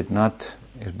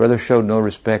brother showed no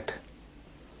respect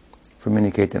for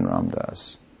Miniketan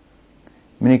Ramdas.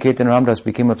 Miniketan Ramdas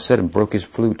became upset and broke his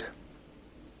flute,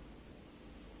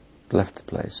 left the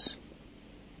place.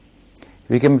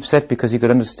 He became upset because he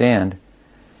could understand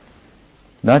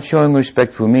not showing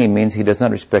respect for me means he does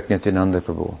not respect Nityananda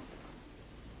Prabhu.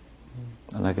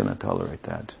 And I cannot tolerate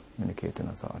that,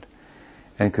 Miniketana thought.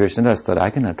 And Krishnadas thought, I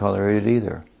cannot tolerate it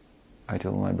either. I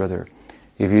told my brother,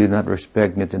 if you do not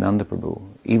respect Nityananda Prabhu,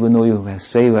 even though you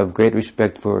say you have great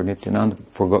respect for Nityananda,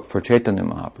 for Chaitanya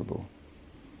Mahaprabhu,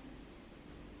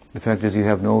 the fact is you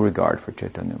have no regard for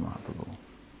Chaitanya Mahaprabhu.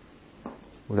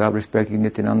 Without respecting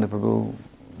Nityananda Prabhu,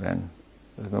 then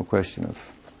there's no question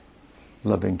of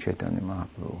loving Chaitanya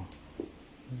Mahaprabhu.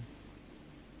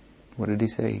 What did he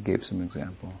say? He gave some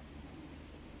example.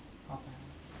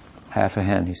 Half a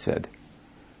hen, he said.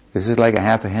 This is like a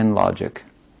half a hen logic.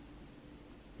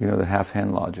 You know the half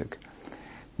hen logic.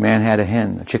 Man had a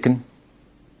hen, a chicken,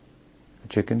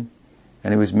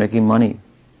 and he was making money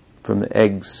from the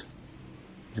eggs.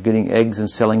 He was getting eggs and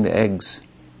selling the eggs.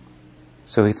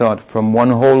 So he thought, from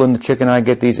one hole in the chicken I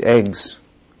get these eggs,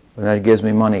 and that gives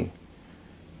me money.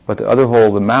 But the other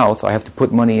hole, the mouth, I have to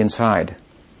put money inside.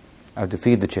 I have to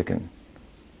feed the chicken.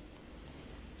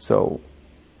 So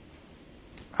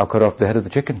I'll cut off the head of the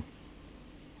chicken.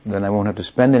 Then I won't have to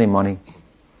spend any money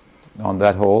on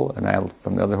that hole, and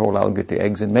from the other hole I'll get the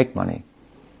eggs and make money.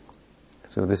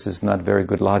 So this is not very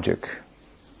good logic.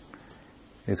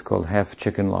 It's called half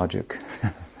chicken logic.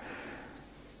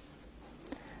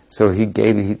 So he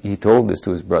told this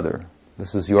to his brother.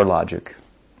 This is your logic.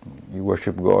 You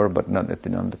worship Gaur, but not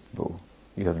Nityananda Prabhu.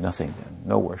 You have nothing then,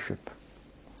 no worship.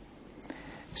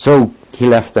 So he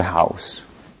left the house.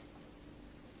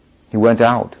 He went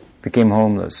out, became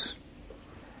homeless.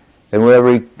 And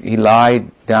wherever he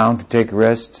lied down to take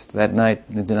rest, that night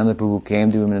Nityananda Prabhu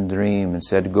came to him in a dream and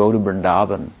said, go to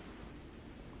Vrindavan,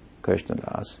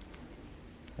 Krishnadas,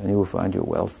 and you will find your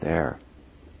wealth there.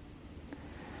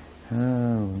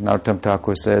 Narottam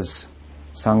Thakur says,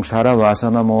 Sangsara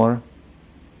vasana mor,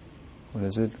 what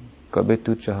is it? Kabe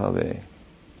tu chahave.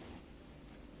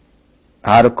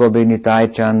 Har kabe nitai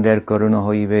chander karuna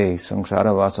hoive,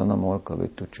 sangsara vasana mor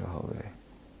kabe tu chahave.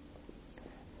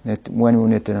 When will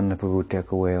Nityananda Prabhu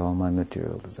take away all my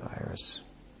material desires?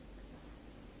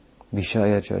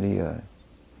 Vishaya Chariya.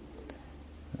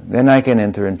 Then I can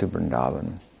enter into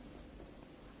Vrindavan.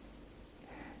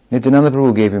 Nityananda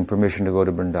Prabhu gave him permission to go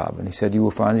to Vrindavan. He said, you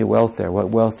will find your wealth there. What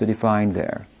wealth did he find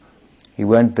there? He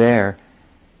went there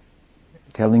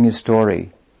telling his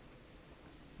story.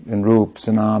 And Rup,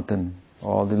 Sanatan,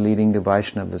 all the leading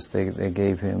Vaishnavas, they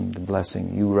gave him the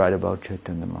blessing. You write about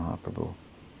Chaitanya Mahaprabhu.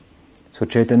 So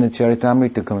Chaitanya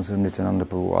Charitamrita comes from Nityananda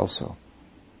Prabhu also.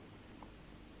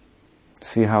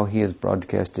 See how he is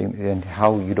broadcasting and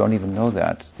how you don't even know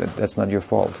that's not your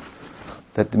fault.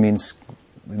 That means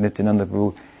Nityananda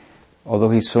Prabhu, although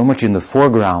he's so much in the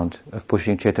foreground of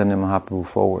pushing Chaitanya Mahaprabhu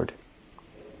forward,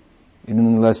 he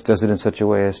nonetheless does it in such a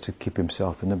way as to keep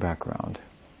himself in the background.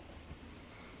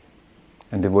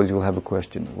 And devotees will have a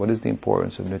question, what is the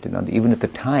importance of Nityananda? Even at the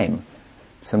time,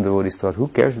 some devotees thought, who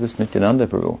cares for this Nityananda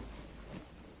Prabhu?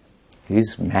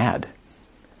 He's mad.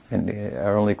 And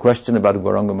our only question about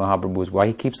Gauranga Mahaprabhu is why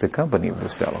he keeps the company of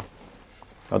this fellow.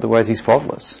 Otherwise he's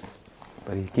faultless.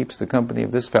 But he keeps the company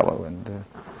of this fellow and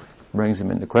brings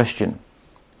him into question.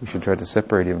 We should try to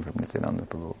separate him from Nityananda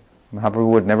Prabhu. Mahaprabhu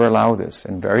would never allow this,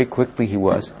 and very quick he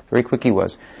was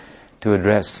to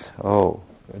address,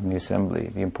 in the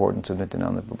assembly, the importance of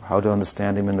Nityananda Prabhu, how to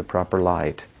understand him in the proper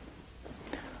light,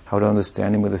 how to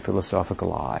understand him with a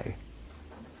philosophical eye.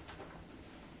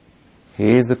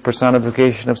 He is the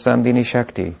personification of Sandhini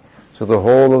Shakti, so the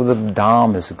whole of the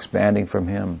Dham is expanding from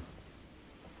him,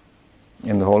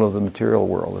 and the whole of the material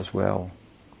world as well.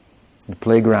 The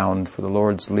playground for the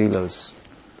Lord's Leelas,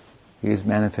 he is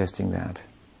manifesting that.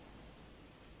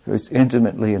 So it's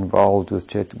intimately involved with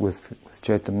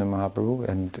Chaitanya Mahaprabhu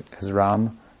and as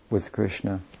Ram with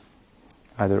Krishna,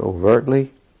 either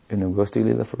overtly in the Gosti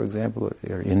Leela, for example,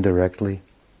 or indirectly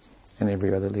in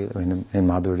every other Leela, in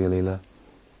Madhurya Leela.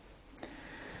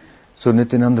 So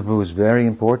Nityananda Prabhu is very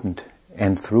important,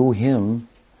 and through him,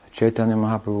 Chaitanya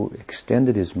Mahaprabhu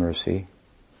extended his mercy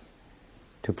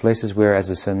to places where, as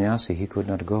a sannyasi, he could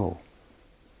not go.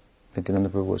 Nityananda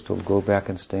Prabhu was told, go back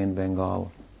and stay in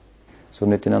Bengal. So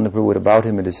Nityananda Prabhu, about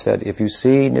him it is said, if you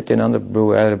see Nityananda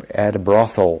Prabhu at a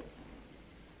brothel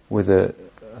with a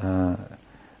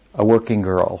a working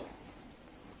girl,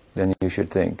 then you should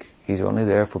think, he's only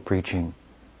there for preaching,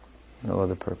 no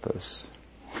other purpose.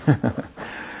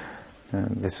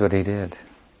 And this is what he did,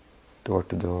 door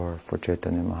to door for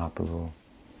Chaitanya Mahaprabhu.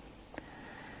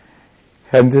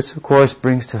 And this, of course,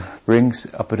 brings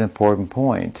up an important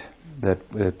point that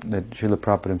Srila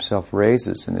Prabhupada himself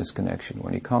raises in this connection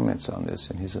when he comments on this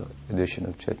in his edition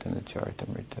of Chaitanya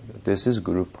Charitamrita. This is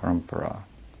Guru Parampara.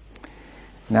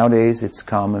 Nowadays, it's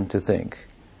common to think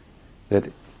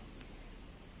that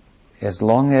as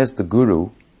long as the Guru,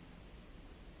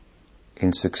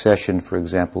 in succession, for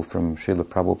example, from Srila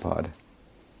Prabhupada,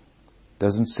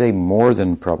 doesn't say more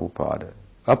than Prabhupada,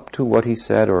 up to what he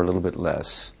said or a little bit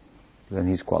less, then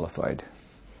he's qualified.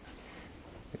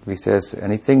 If he says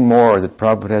anything more that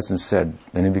Prabhupada hasn't said,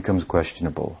 then it becomes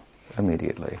questionable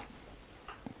immediately.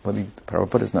 But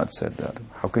Prabhupada has not said that.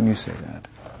 How can you say that?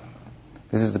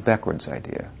 This is the backwards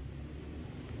idea.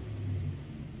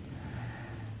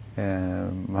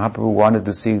 Mahaprabhu wanted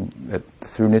to see that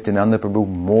through Nityananda Prabhu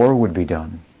more would be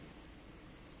done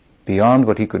beyond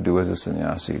what he could do as a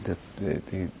sannyasi.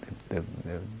 The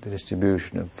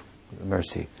distribution of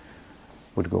mercy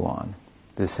would go on,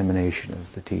 the dissemination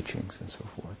of the teachings and so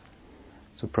forth.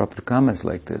 So Prabhupada comments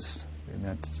like this in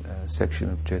that section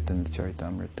of Chaitanya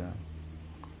Charitamrita.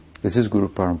 This is Guru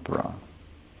Parampara.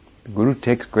 The Guru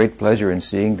takes great pleasure in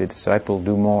seeing the disciple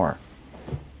do more.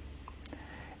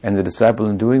 And the disciple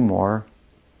in doing more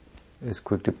is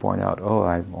quick to point out,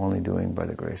 I'm only doing by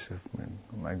the grace of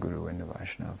my Guru and the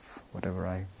Vaishnava, whatever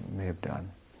I may have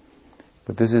done.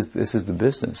 But this is the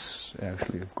business,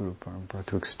 actually, of Guru Parampara,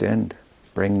 to extend,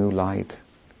 bring new light,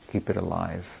 keep it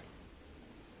alive.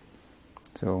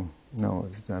 So, no,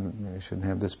 it's not, you shouldn't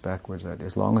have this backwards idea.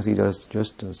 As long as he does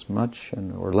just as much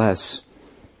or less,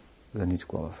 then he's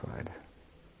qualified.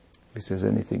 If he says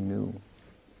anything new,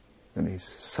 then he's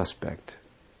suspect.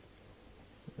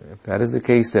 If that is the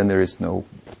case, then there is no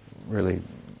really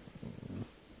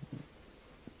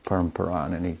parampara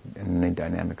in any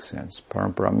dynamic sense.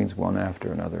 Parampara means one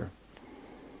after another.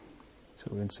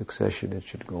 So in succession it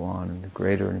should go on, and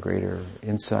greater and greater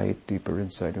insight, deeper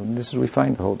insight. And this is we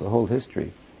find the whole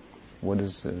history. What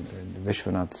does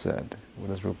Vishwanath said? What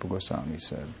does Rupa Goswami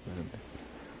said?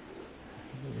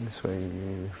 In this way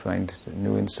you find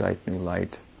new insight, new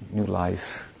light, new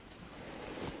life.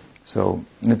 So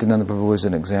Nityananda Prabhu is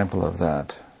an example of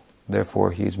that.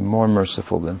 Therefore, he's more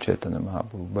merciful than Chaitanya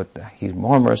Mahaprabhu. But he's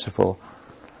more merciful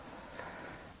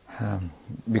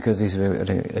because he's an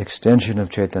extension of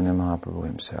Chaitanya Mahaprabhu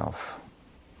himself.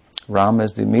 Ram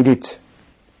is the immediate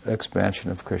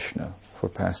expansion of Krishna for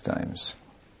pastimes.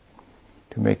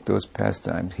 To make those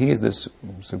pastimes, he is the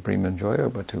supreme enjoyer,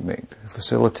 but to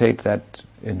facilitate that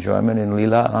enjoyment in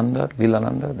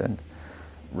Leelananda, then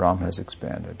Ram has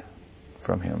expanded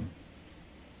from him.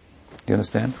 Do you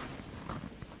understand?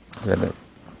 Is that a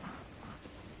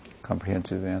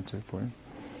comprehensive answer for you?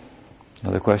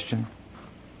 Another question?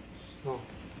 No.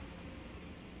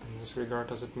 In this regard,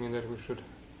 does it mean that we should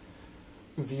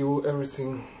view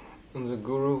everything in the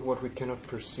Guru, what we cannot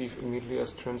perceive immediately,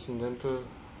 as transcendental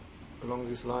along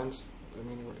these lines? I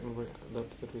mean,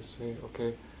 that we say,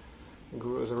 okay,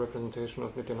 Guru is a representation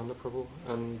of Nityananda Prabhu,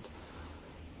 and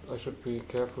I should be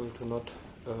careful to not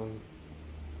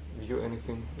view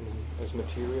anything as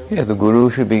material. Yes, the Guru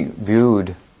should be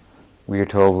viewed, we are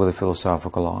told, with a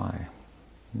philosophical eye.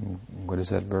 What is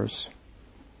that verse?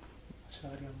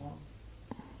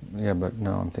 Yeah, but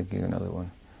no, I'm thinking another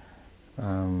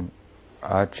one.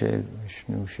 Ache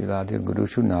Vishnu Shiladir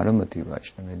Gurushu Naramati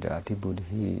Vaishnavadati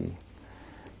Buddhi.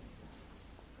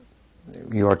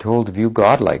 You are told to view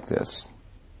God like this,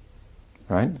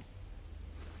 right?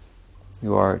 We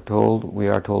are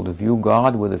told to view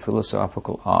God with a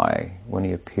philosophical eye when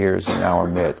He appears in our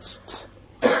midst.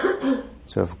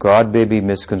 So if God may be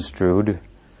misconstrued,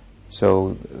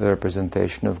 so the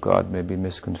representation of God may be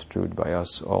misconstrued by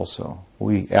us also.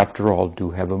 We, after all,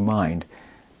 do have a mind,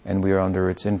 and we are under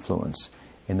its influence.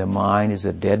 And the mind is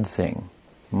a dead thing.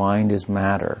 Mind is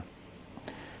matter.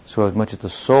 So as much as the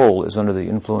soul is under the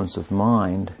influence of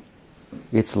mind,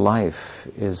 its life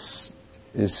is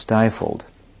stifled.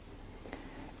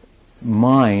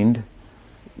 Mind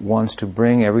wants to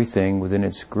bring everything within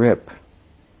its grip.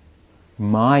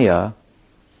 Maya,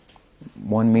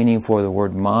 one meaning for the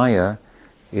word Maya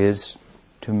is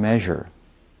to measure.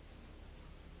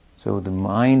 So the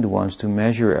mind wants to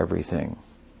measure everything.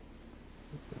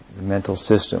 The mental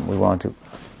system, we want to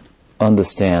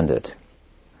understand it.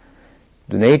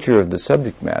 The nature of the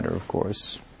subject matter, of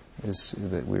course, is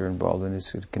that we are involved in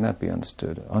is it cannot be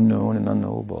understood. Unknown and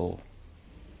unknowable.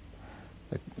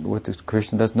 What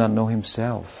Krishna does not know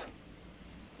himself.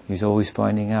 He's always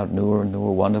finding out newer and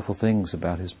newer wonderful things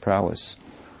about his prowess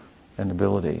and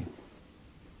ability.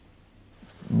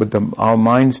 But our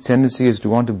mind's tendency is to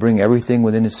want to bring everything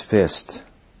within its fist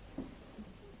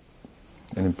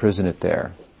and imprison it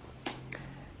there.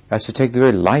 That's to take the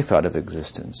very life out of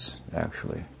existence,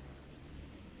 actually.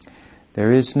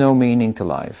 There is no meaning to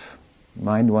life.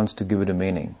 Mind wants to give it a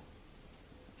meaning.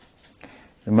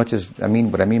 And what I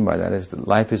mean by that is that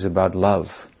life is about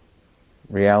love.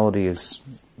 Reality is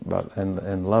about,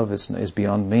 and love is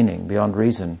beyond meaning, beyond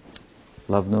reason.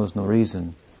 Love knows no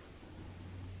reason.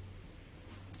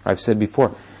 I've said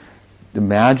before, the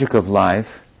magic of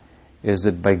life is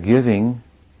that by giving,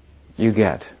 you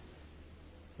get.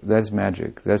 That's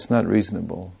magic. That's not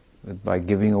reasonable. That by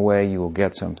giving away, you will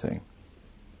get something.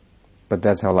 But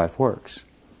that's how life works.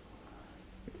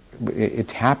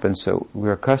 It happens, so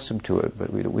we're accustomed to it,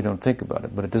 but we don't think about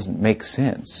it. But it doesn't make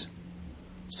sense.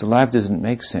 So life doesn't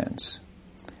make sense.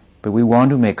 But we want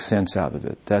to make sense out of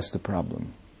it. That's the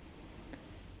problem.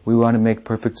 We want to make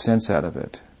perfect sense out of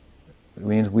it. It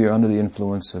means we are under the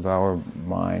influence of our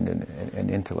mind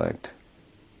and intellect.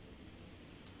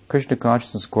 Krishna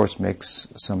consciousness, of course, makes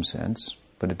some sense,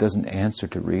 but it doesn't answer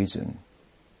to reason.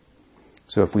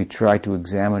 So if we try to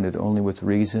examine it only with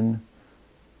reason,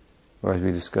 or as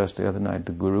we discussed the other night,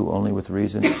 the Guru only with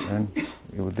reason, then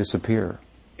it would disappear.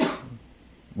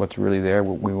 What's really there,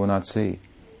 we will not see.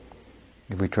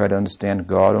 If we try to understand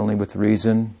God only with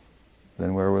reason,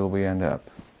 then where will we end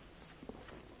up?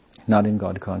 Not in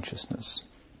God consciousness.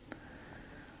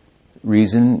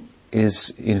 Reason is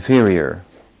inferior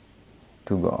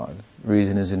to God.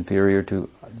 Reason is inferior to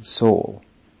soul.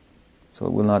 So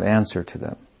it will not answer to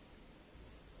them.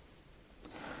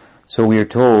 So we are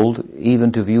told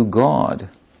even to view God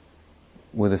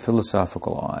with a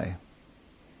philosophical eye.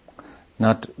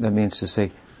 Not, that means to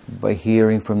say, by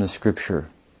hearing from the scripture.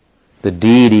 The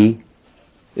deity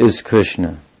is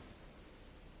Krishna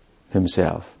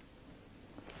himself.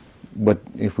 But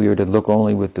if we were to look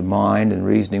only with the mind and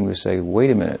reasoning, we would say, wait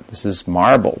a minute, this is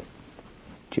marble.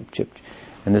 Chip, chip.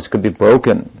 And this could be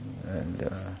broken,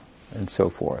 and so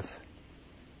forth.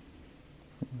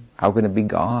 How can it be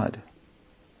God?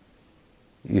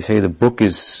 You say the book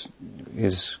is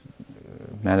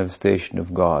manifestation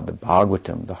of God, the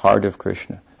Bhagavatam, the heart of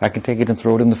Krishna. I can take it and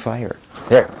throw it in the fire.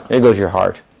 There goes your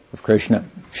heart of Krishna.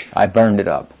 I burned it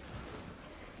up.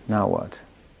 Now what?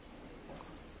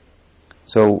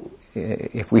 So,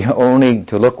 if we only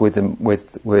to look with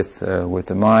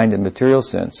the mind and material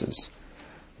senses,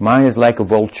 mind is like a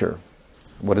vulture.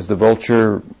 What does the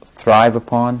vulture thrive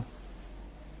upon?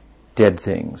 Dead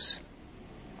things.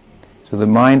 So the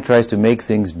mind tries to make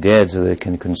things dead so that it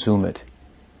can consume it.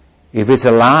 If it's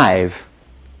alive,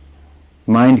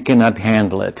 mind cannot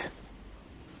handle it.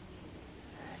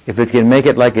 If it can make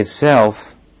it like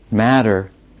itself,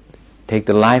 matter, take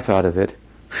the life out of it,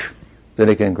 then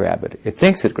it can grab it. It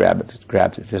thinks it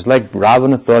grabs it. Just like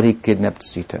Ravana thought he kidnapped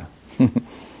Sita.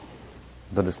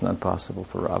 But it's not possible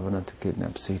for Ravana to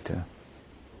kidnap Sita.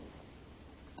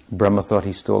 Brahma thought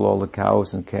he stole all the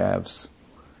cows and calves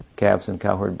and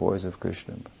cowherd boys of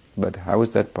Krishna. But how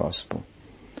is that possible?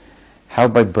 How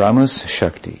by Brahma's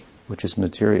Shakti, which is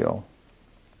material,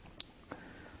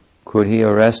 could he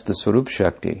arrest the Swarup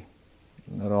Shakti?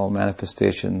 Not all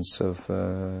manifestations of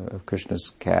Krishna's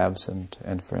calves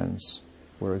and friends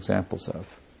were examples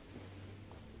of.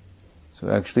 So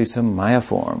actually some Maya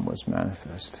form was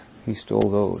manifest. He stole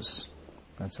those.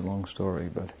 That's a long story,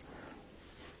 but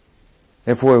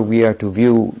therefore we are to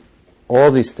view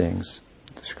all these things,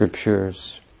 the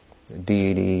scriptures, the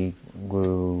deity,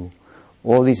 Guru,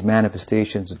 all these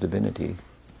manifestations of divinity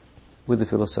with the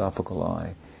philosophical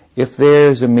eye. If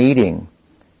there's a meeting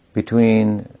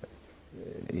between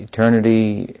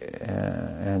eternity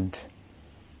and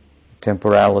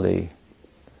temporality,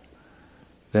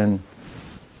 then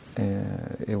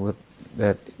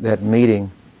that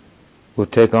meeting will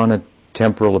take on a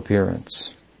temporal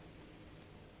appearance.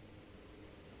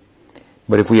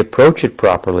 But if we approach it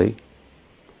properly,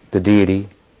 the deity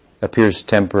appears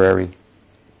temporary,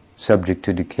 subject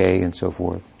to decay and so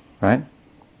forth, right?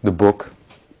 The book,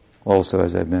 also,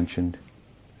 as I mentioned,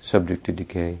 subject to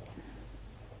decay.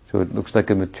 So it looks like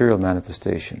a material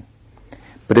manifestation.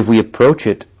 But if we approach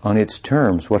it on its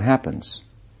terms, what happens?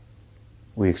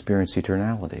 We experience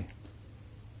eternality.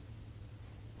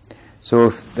 So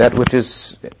if that which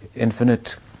is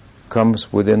infinite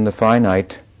comes within the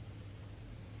finite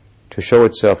to show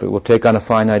itself, it will take on a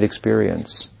finite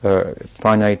experience,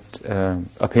 finite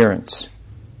appearance.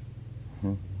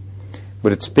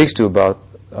 But it speaks to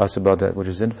us about that which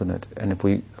is infinite. And if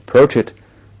we approach it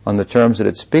on the terms that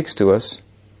it speaks to us,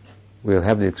 we'll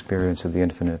have the experience of the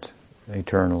infinite,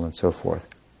 eternal, and so forth.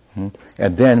 And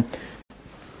then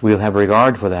we'll have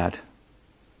regard for that.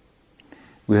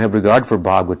 We'll have regard for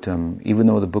Bhagavatam, even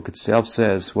though the book itself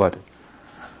says what?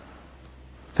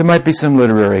 There might be some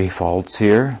literary faults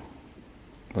here.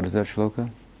 What is that shloka?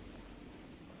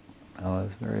 Oh,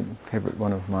 it's a very favorite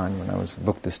one of mine when I was a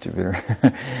book distributor.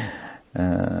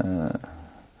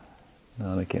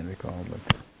 No, I can't recall, but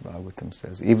Bhagavatam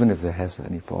says, even if there has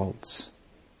any faults,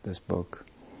 this book,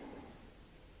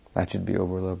 that should be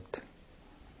overlooked.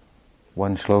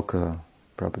 One shloka,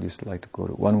 Prabhupada used to like to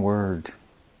quote it, one word,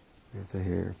 if they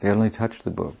hear. If they only touch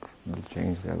the book, it'll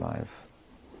change their life.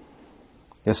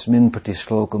 Yasmin prati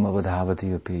shlokam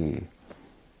avadhavati api.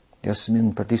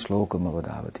 Yasmin prati shlokam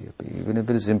avadhavati api. Even if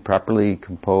it is improperly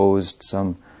composed,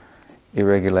 some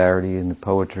irregularity in the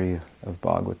poetry of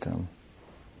Bhagavatam,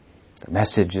 the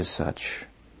message is such,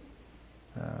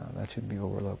 that should be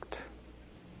overlooked.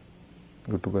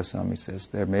 Rupa Goswami says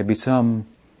there may be some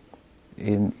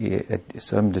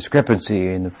discrepancy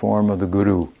in the form of the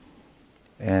guru,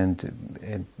 and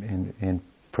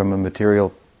from a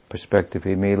material perspective,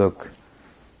 he may look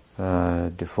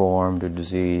deformed or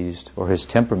diseased, or his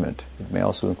temperament. It may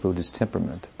also include his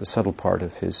temperament, the subtle part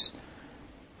of his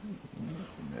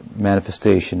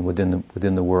manifestation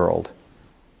within the world.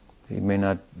 He may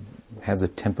not have the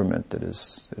temperament that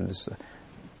is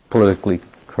politically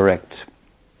correct,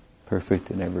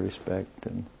 perfect in every respect,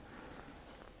 and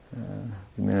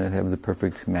he may not have the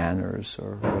perfect manners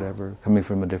or whatever, coming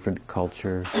from a different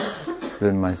culture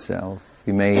than myself.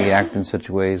 He may act in such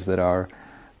ways that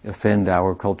offend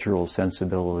our cultural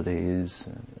sensibilities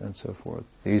and so forth.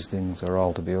 These things are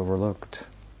all to be overlooked,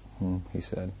 he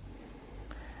said.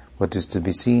 What is to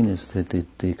be seen is that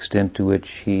the extent to which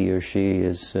he or she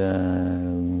has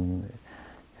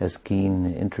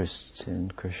keen interests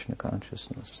in Krishna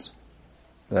consciousness.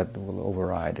 That will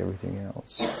override everything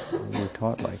else. We're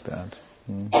taught like that.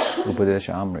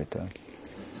 Upadesha Amrita.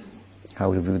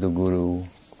 How to view the Guru.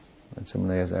 And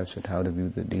somebody has asked how to view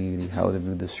the deity, how to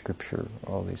view the scripture,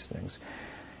 all these things.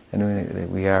 And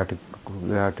we are to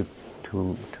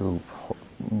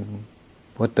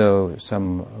put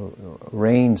some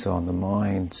reins on the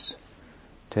mind's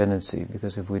tendency,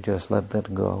 because if we just let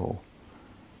that go,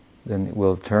 then it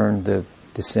will turn the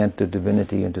descent of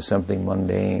divinity into something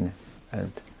mundane,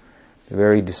 and the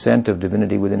very descent of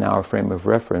divinity within our frame of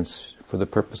reference, for the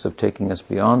purpose of taking us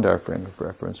beyond our frame of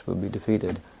reference, will be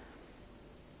defeated.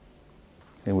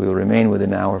 And we will remain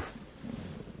within our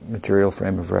material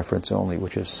frame of reference only,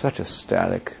 which is such a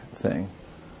static thing.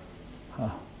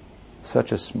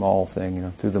 Such a small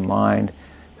thing, through the mind,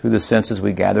 through the senses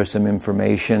we gather some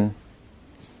information,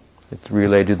 it's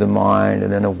relayed to the mind,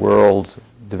 and then a world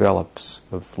develops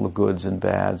of goods and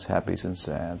bads, happies and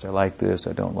sads. I like this,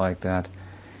 I don't like that.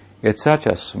 It's such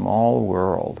a small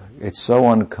world. It's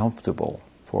so uncomfortable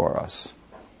for us.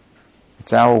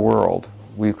 It's our world.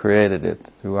 We've created it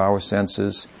through our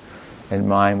senses and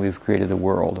mind. We've created a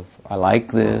world of, I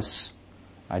like this,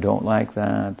 I don't like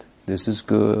that. This is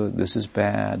good, this is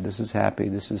bad, this is happy,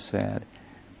 this is sad.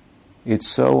 It's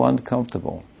so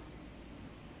uncomfortable.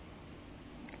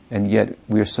 And yet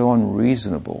we are so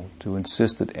unreasonable to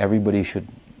insist that everybody should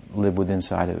live within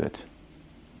inside of it.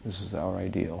 This is our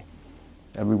ideal.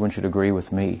 Everyone should agree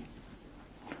with me.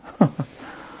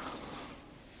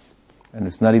 And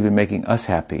it's not even making us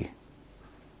happy.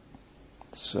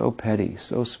 So petty,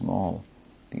 so small.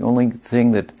 The only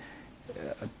thing that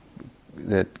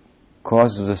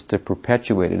causes us to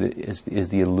perpetuate it is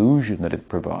the illusion that it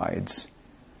provides,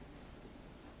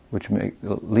 which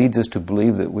leads us to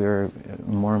believe that we're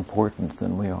more important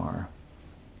than we are,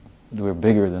 that we're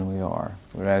bigger than we are.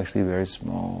 We're actually very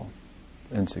small,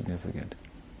 insignificant.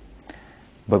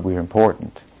 But we're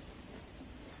important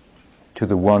to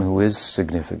the one who is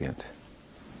significant.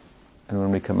 And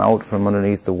when we come out from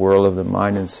underneath the world of the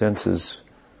mind and senses,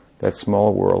 that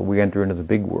small world, we enter into the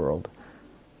big world.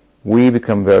 We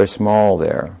become very small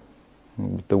there.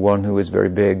 The one who is very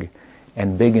big,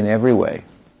 and big in every way,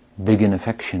 big in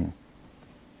affection.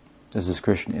 This is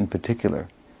Krishna in particular.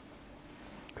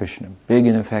 Krishna, big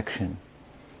in affection,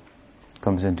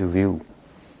 comes into view.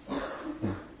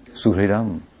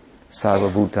 Suhridam,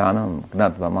 sarvabhutanam,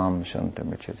 gnatva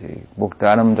shantamicchati,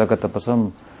 bhuktaram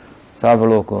jagatapasam,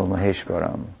 sarvaloko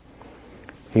maheshwaram.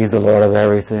 He's the Lord of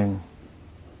everything,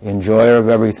 enjoyer of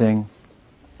everything.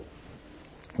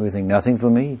 We think, nothing for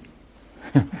me.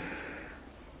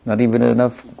 Not even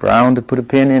enough ground to put a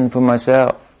pin in for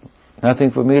myself.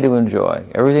 Nothing for me to enjoy.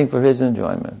 Everything for his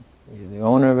enjoyment. He's the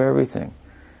owner of everything.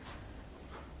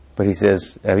 But he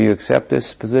says, have you accepted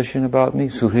this position about me?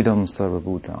 Suhridam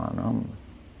sarvabhutanam.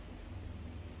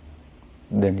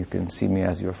 then you can see me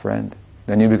as your friend.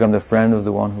 Then you become the friend of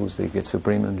the one who's the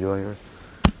supreme enjoyer,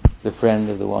 the friend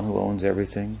of the one who owns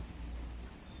everything.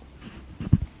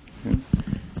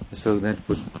 So that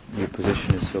your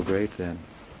position is so great then.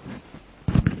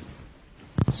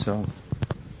 So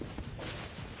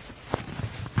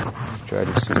try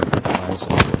to see the eyes of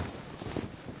the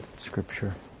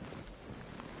scripture.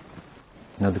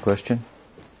 Another question?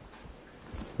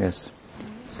 Yes.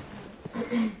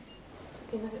 In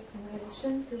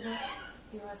relation to what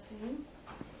you are saying,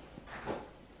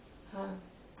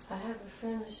 I have a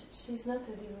friend. She's not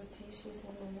a devotee. She's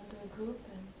in another group,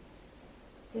 and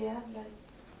they have like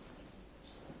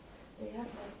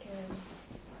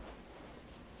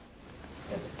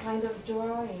a kind of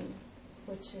drawing,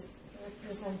 which is a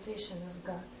representation of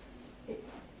God.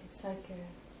 It's like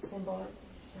a symbol,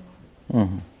 you know.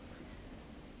 Mm-hmm.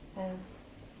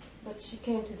 But she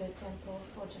came to the temple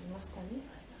for Janmashtami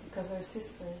because her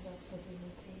sister is also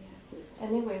devotee.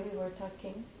 Anyway, we were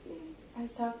talking. I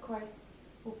talked quite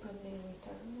openly with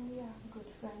her. Oh, yeah, good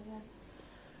friend.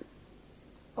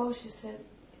 And she said,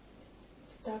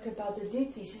 to talk about the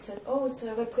deity, she said, it's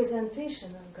a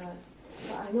representation of God.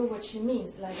 So I know what she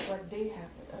means, like what they have,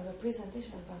 a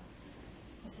representation of God.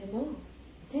 I said, no,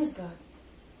 it is God.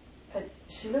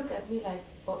 She looked at me like,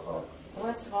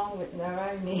 what's wrong with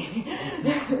Narayani?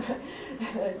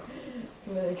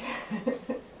 like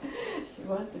she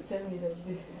wanted to tell me that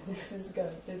this is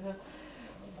God, you know.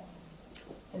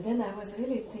 And then I was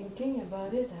really thinking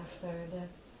about it after that.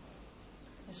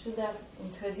 I should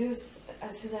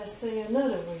have said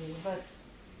another way, but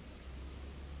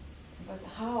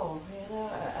how,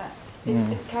 you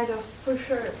know? It kind of push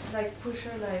her like.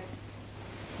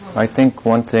 I think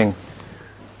one thing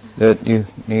that you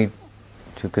need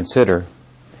to consider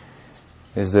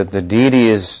is that the deity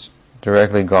is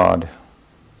directly God,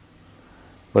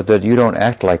 but that you don't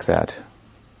act like that.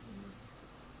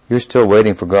 You're still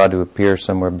waiting for God to appear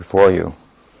somewhere before you,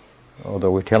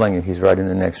 although we're telling you He's right in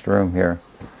the next room here,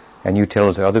 and you tell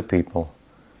it to other people.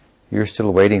 You're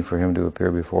still waiting for Him to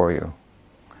appear before you.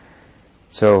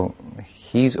 So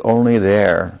He's only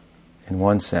there, in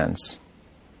one sense,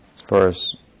 as far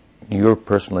as you're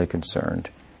personally concerned,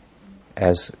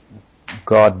 as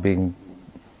God being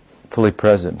fully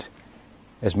present,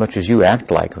 as much as you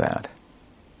act like that.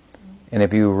 And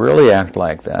if you really act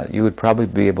like that, you would probably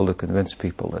be able to convince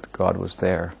people that God was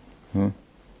there.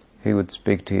 He would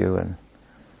speak to you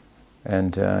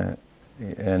and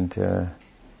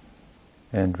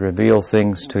reveal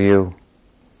things to you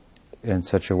in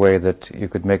such a way that you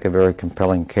could make a very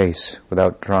compelling case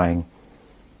without trying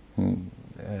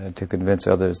to convince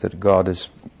others that God is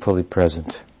fully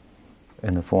present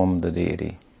in the form of the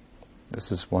deity.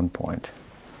 This is one point.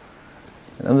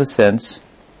 In another sense,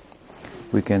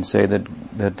 we can say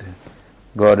that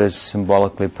God is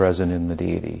symbolically present in the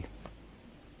deity.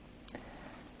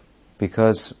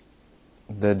 Because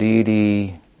the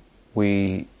deity,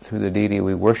 through the deity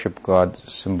we worship God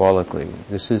symbolically.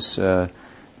 This is, the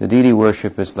deity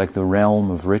worship is like the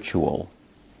realm of ritual,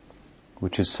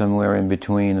 which is somewhere in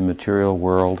between the material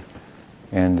world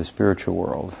and the spiritual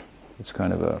world. It's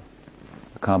kind of a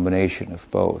combination of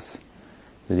both.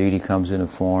 The deity comes in a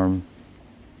form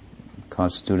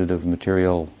constituted of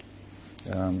material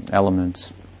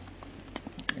elements,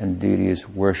 and deity is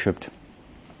worshipped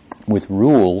with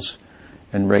rules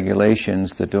and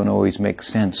regulations that don't always make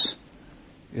sense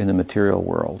in the material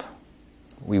world.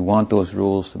 We want those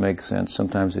rules to make sense.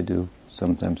 Sometimes they do,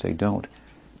 sometimes they don't.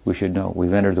 We should know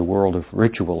we've entered the world of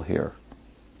ritual here.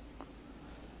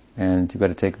 And you've got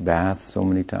to take a bath so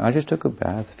many times. I just took a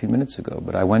bath a few minutes ago,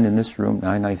 but I went in this room.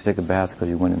 Now I need to take a bath because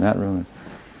you went in that room.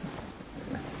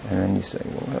 And then you say,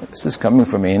 well, this is coming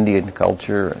from Indian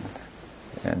culture,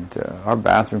 and our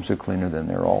bathrooms are cleaner than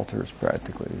their altars,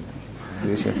 practically.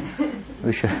 We should.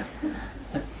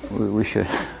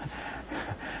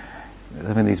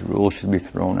 I mean, these rules should be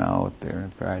thrown out there,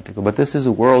 practical. But this is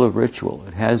a world of ritual.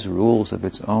 It has rules of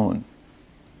its own.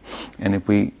 And if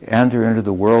we enter into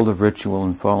the world of ritual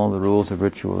and follow the rules of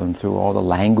ritual and through all the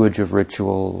language of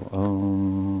ritual,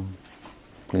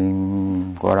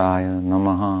 Kling, Goraya,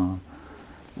 Namaha,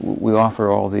 we offer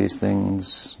all these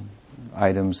things,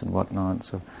 items and whatnot.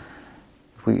 So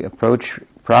if we approach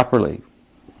properly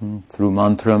through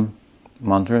mantra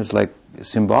is like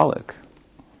symbolic.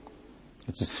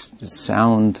 It's a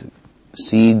sound,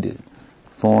 seed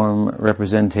form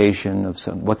representation of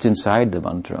what's inside the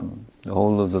mantra, the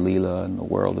whole of the Leela and the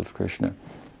world of Krishna.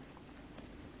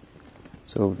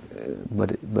 So,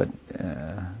 but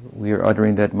we are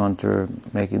uttering that mantra,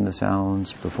 making the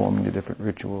sounds, performing the different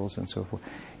rituals and so forth.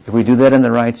 If we do that in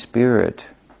the right spirit,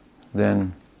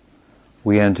 then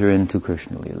we enter into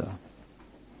Krishna Lila.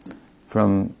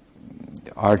 From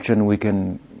Archan we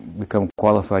can become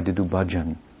qualified to do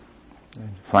bhajan,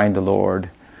 find the Lord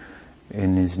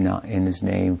in His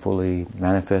name fully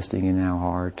manifesting in our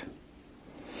heart.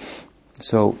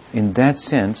 So in that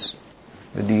sense,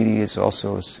 the deity is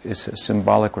also a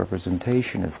symbolic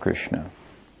representation of Krishna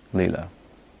Lila.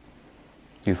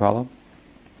 Do you follow?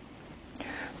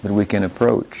 But we can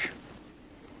approach,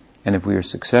 and if we are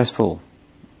successful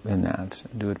in that,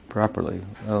 do it properly,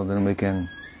 well, then we can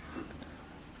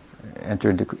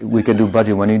enter into, we can do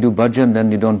bhajan. When you do bhajan,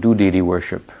 then you don't do deity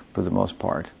worship for the most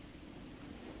part.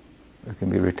 It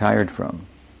can be retired from.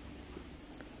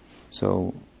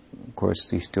 So, of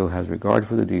course, he still has regard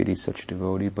for the deity, such a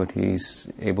devotee, but he's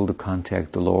able to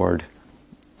contact the Lord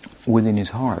within his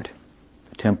heart.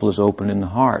 The temple is open in the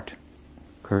heart.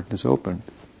 Curtain is open.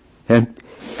 And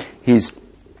he's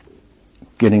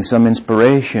getting some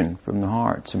inspiration from the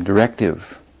heart, some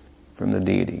directive from the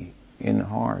deity in the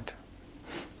heart.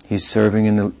 He's serving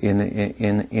in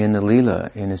the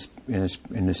lila, in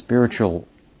a spiritual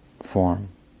form.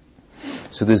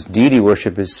 So this deity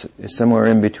worship is somewhere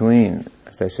in between,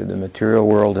 as I said, the material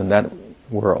world and that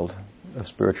world of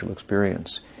spiritual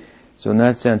experience. So in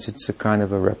that sense, it's a kind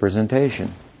of a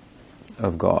representation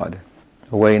of God,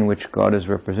 a way in which God is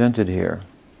represented here.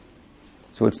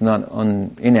 So it's not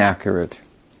inaccurate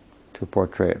to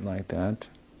portray it like that.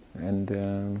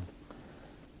 And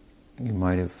you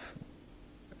might have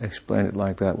explained it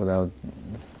like that without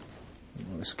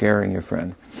scaring your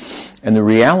friend. And the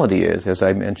reality is, as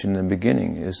I mentioned in the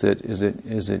beginning, is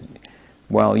that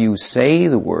while you say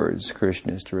the words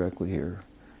Krishna is directly here,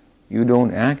 you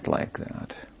don't act like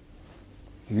that.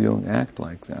 You don't act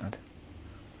like that.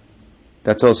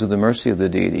 That's also the mercy of the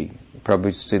deity.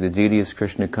 Probably say the deity is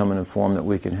Krishna come in a form that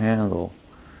we can handle.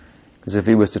 Because if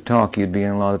he was to talk, you'd be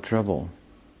in a lot of trouble.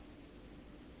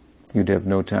 You'd have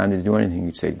no time to do anything.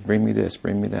 You'd say, bring me this,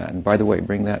 bring me that. And by the way,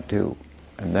 bring that too.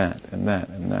 And that, and that,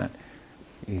 and that.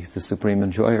 He's the supreme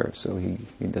enjoyer, so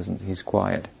he's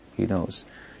quiet. He knows.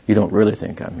 You don't really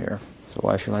think I'm here, so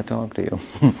why should I talk to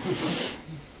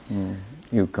you?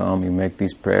 You come, you make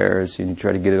these prayers, and you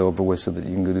try to get it over with so that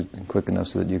you can go quick enough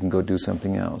so that you can go do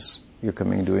something else. You're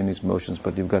coming and doing these motions,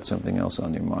 but you've got something else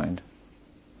on your mind.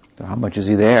 So how much is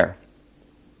he there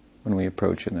when we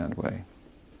approach in that way?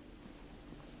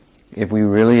 If we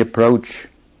really approach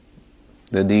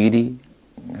the deity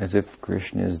as if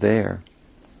Krishna is there,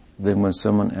 then when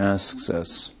someone asks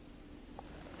us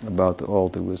about the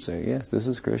altar, we'll say, yes, this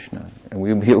is Krishna. And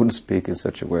we'll be able to speak in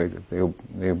such a way that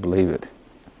they'll believe it.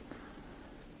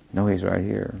 No, he's right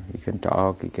here. He can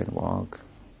talk, he can walk.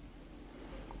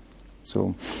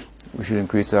 So we should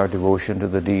increase our devotion to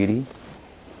the deity.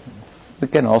 We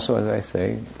can also, as I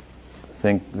say,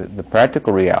 think that the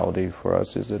practical reality for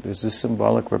us is that there's this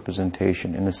symbolic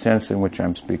representation in the sense in which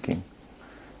I'm speaking.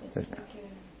 It's like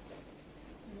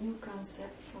a new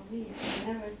concept for me. I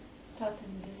never thought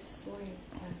in this way.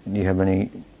 Do you have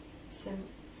any... symbolic.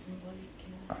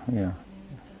 Yeah.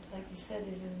 Like you said,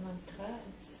 it is mantra,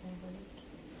 it's symbolic.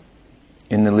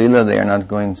 In the lila, they are not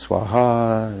going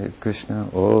Swaha, Krishna,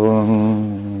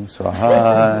 Om,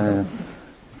 Swaha.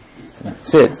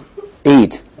 Sit,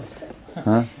 eat.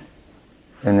 Huh?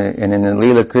 And in the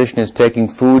lila, Krishna is taking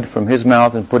food from his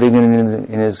mouth and putting it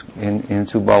in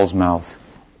Subal's mouth.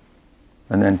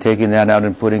 And then taking that out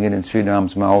and putting it in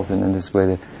Sridham's mouth, and in this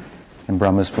way, and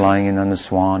Brahma's flying in on the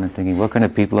swan and thinking, what kind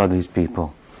of people are these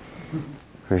people?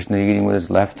 Krishna eating with his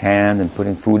left hand and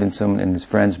putting food in his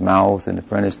friend's mouth, and the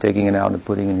friend is taking it out and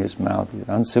putting it in his mouth.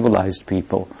 Uncivilized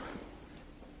people.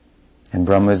 And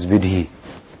Brahma is Vidhi,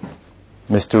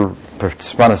 Mr.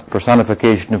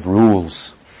 Personification of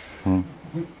rules.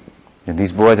 And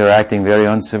these boys are acting very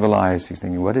uncivilized. He's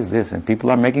thinking, what is this? And people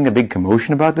are making a big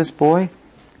commotion about this boy?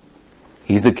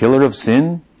 He's the killer of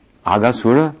sin?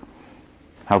 Agasura?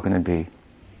 How can it be?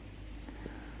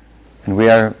 And we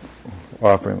are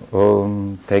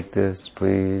offering, take this,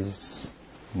 please.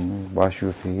 Wash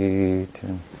your feet.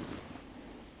 And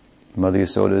Mother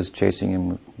Yasoda is chasing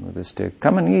him with a stick.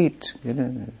 Come and eat.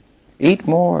 Eat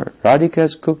more. Radhika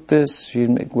has cooked this. She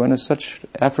went to such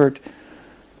effort.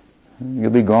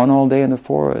 You'll be gone all day in the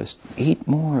forest. Eat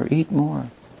more, eat more.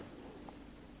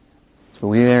 So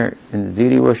we are in the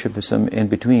deity worship is some in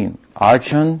between.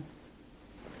 Archan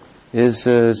is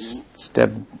a step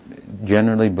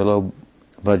generally below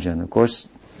bhajan. Of course,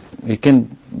 it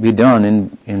can be done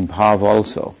in bhav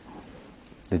also,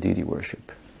 the deity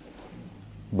worship.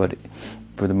 But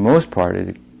for the most part,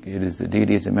 it is the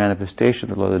deity is a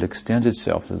manifestation of the Lord that extends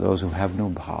itself to those who have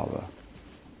no bhava,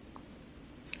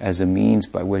 as a means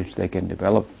by which they can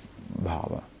develop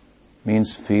bhava,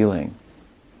 means feeling.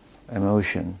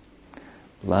 emotion,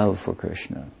 love for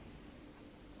Krishna.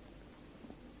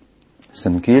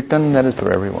 Sankirtan, that is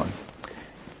for everyone.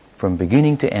 From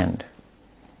beginning to end.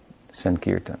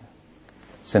 Sankirtan.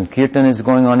 Sankirtan is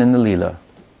going on in the Leela.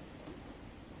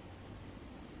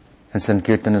 And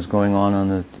Sankirtan is going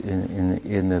on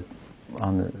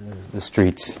the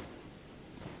streets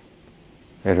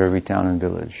at every town and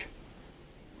village.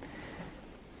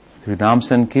 Through Nam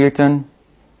Sankirtan,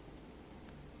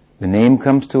 the name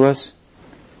comes to us.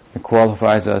 It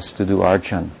qualifies us to do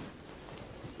archan.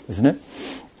 Isn't it?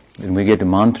 And we get the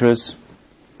mantras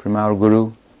from our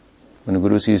Guru. When the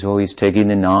Guru sees, oh, he's taking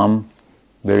the Nam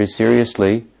very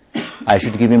seriously, I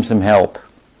should give him some help.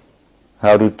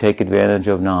 How to take advantage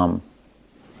of Nam.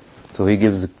 So he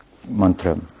gives the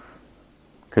mantra,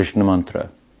 Krishna mantra.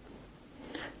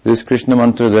 This Krishna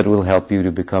mantra that will help you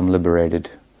to become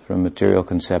liberated from material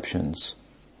conceptions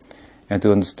and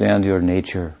to understand your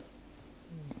nature.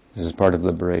 This is part of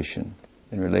liberation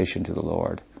in relation to the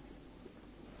Lord.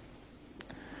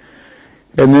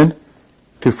 And then,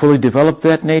 to fully develop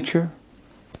that nature,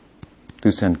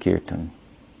 do Sankirtan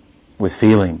with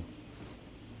feeling.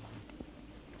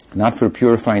 Not for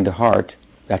purifying the heart,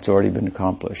 that's already been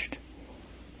accomplished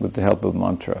with the help of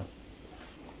mantra.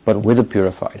 But with a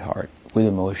purified heart, with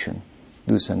emotion,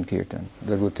 do Sankirtan.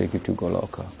 That will take you to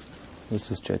Goloka.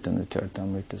 This is Chaitanya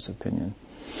Charitamrita's opinion.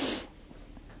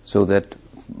 So that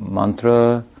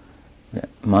mantra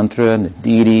and the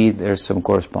deity, there's some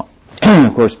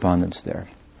correspondence there.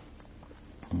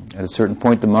 At a certain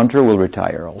point, the mantra will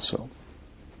retire also.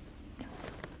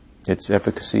 Its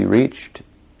efficacy reached,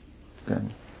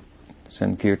 then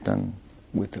Sankirtan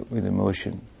with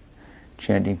emotion,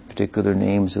 chanting particular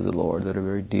names of the Lord that are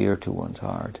very dear to one's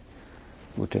heart,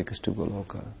 will take us to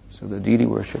Goloka. So the deity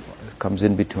worship comes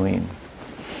in between.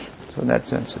 So in that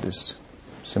sense, it is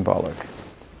symbolic.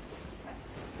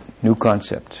 New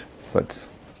concept, but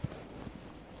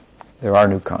there are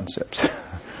new concepts.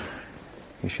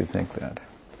 You should think that.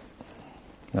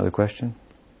 Another question?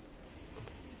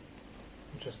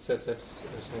 You just said that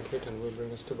Sankirtan will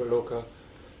bring us to Goloka.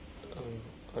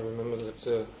 I remember that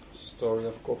the story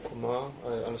of Gokuma,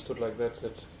 I understood like that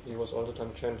he was all the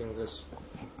time chanting this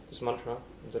mantra,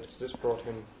 that this brought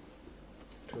him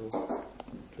to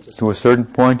this. To a certain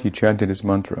point, he chanted his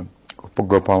mantra,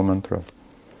 Gopal mantra.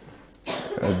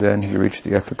 And then he reached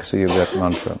the efficacy of that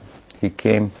mantra. He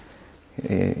came,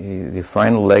 the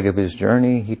final leg of his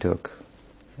journey he took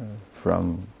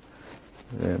from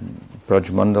Braj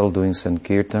Mandal doing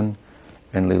Sankirtan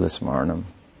and Leela Smarnam,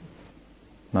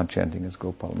 not chanting his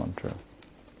Gopal mantra.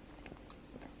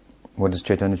 What does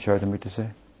Chaitanya Charitamrita say?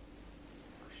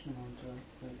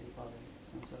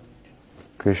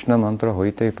 Krishna mantra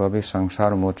hoite pabe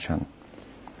sangsara mochan.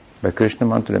 By Krishna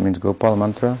mantra, that means Gopal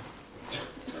mantra,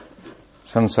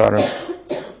 sansara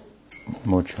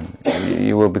mochan.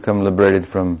 You will become liberated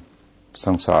from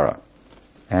samsara.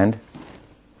 And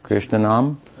Krishna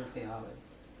Nam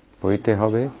hoite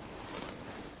habe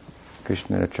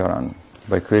Krishna charan.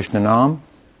 By Krishna Nam,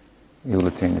 you will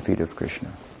attain the feet of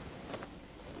Krishna.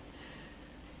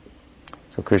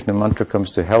 So Krishna mantra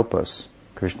comes to help us.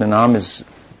 Krishna Nam is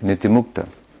Nitimukta,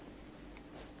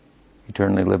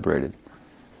 eternally liberated.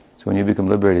 So when you become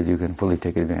liberated, you can fully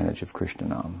take advantage of Krishna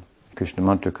Nam. Krishna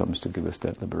mantra comes to give us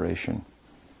that liberation,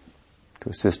 to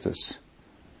assist us,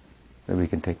 that we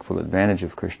can take full advantage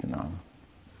of Krishna Nam.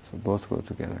 So both go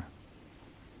together.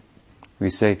 We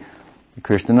say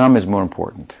Krishna Nam is more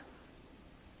important,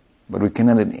 but we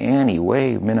cannot in any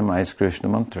way minimize Krishna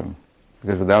mantra,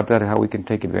 because without that, how we can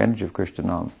take advantage of Krishna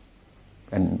Nam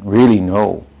and really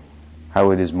know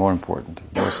how it is more important,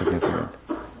 more significant.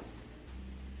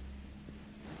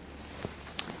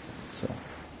 So,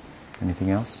 anything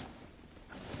else?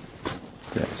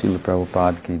 Yeah, Srila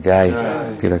Prabhupada ki jai,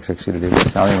 Tirakshak Srila Devi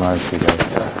Swami Maharaj ki jai,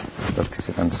 Bhakti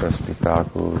Siddhanta Saraswati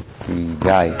Thakur ki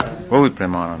jai. Bahut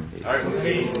Premanand.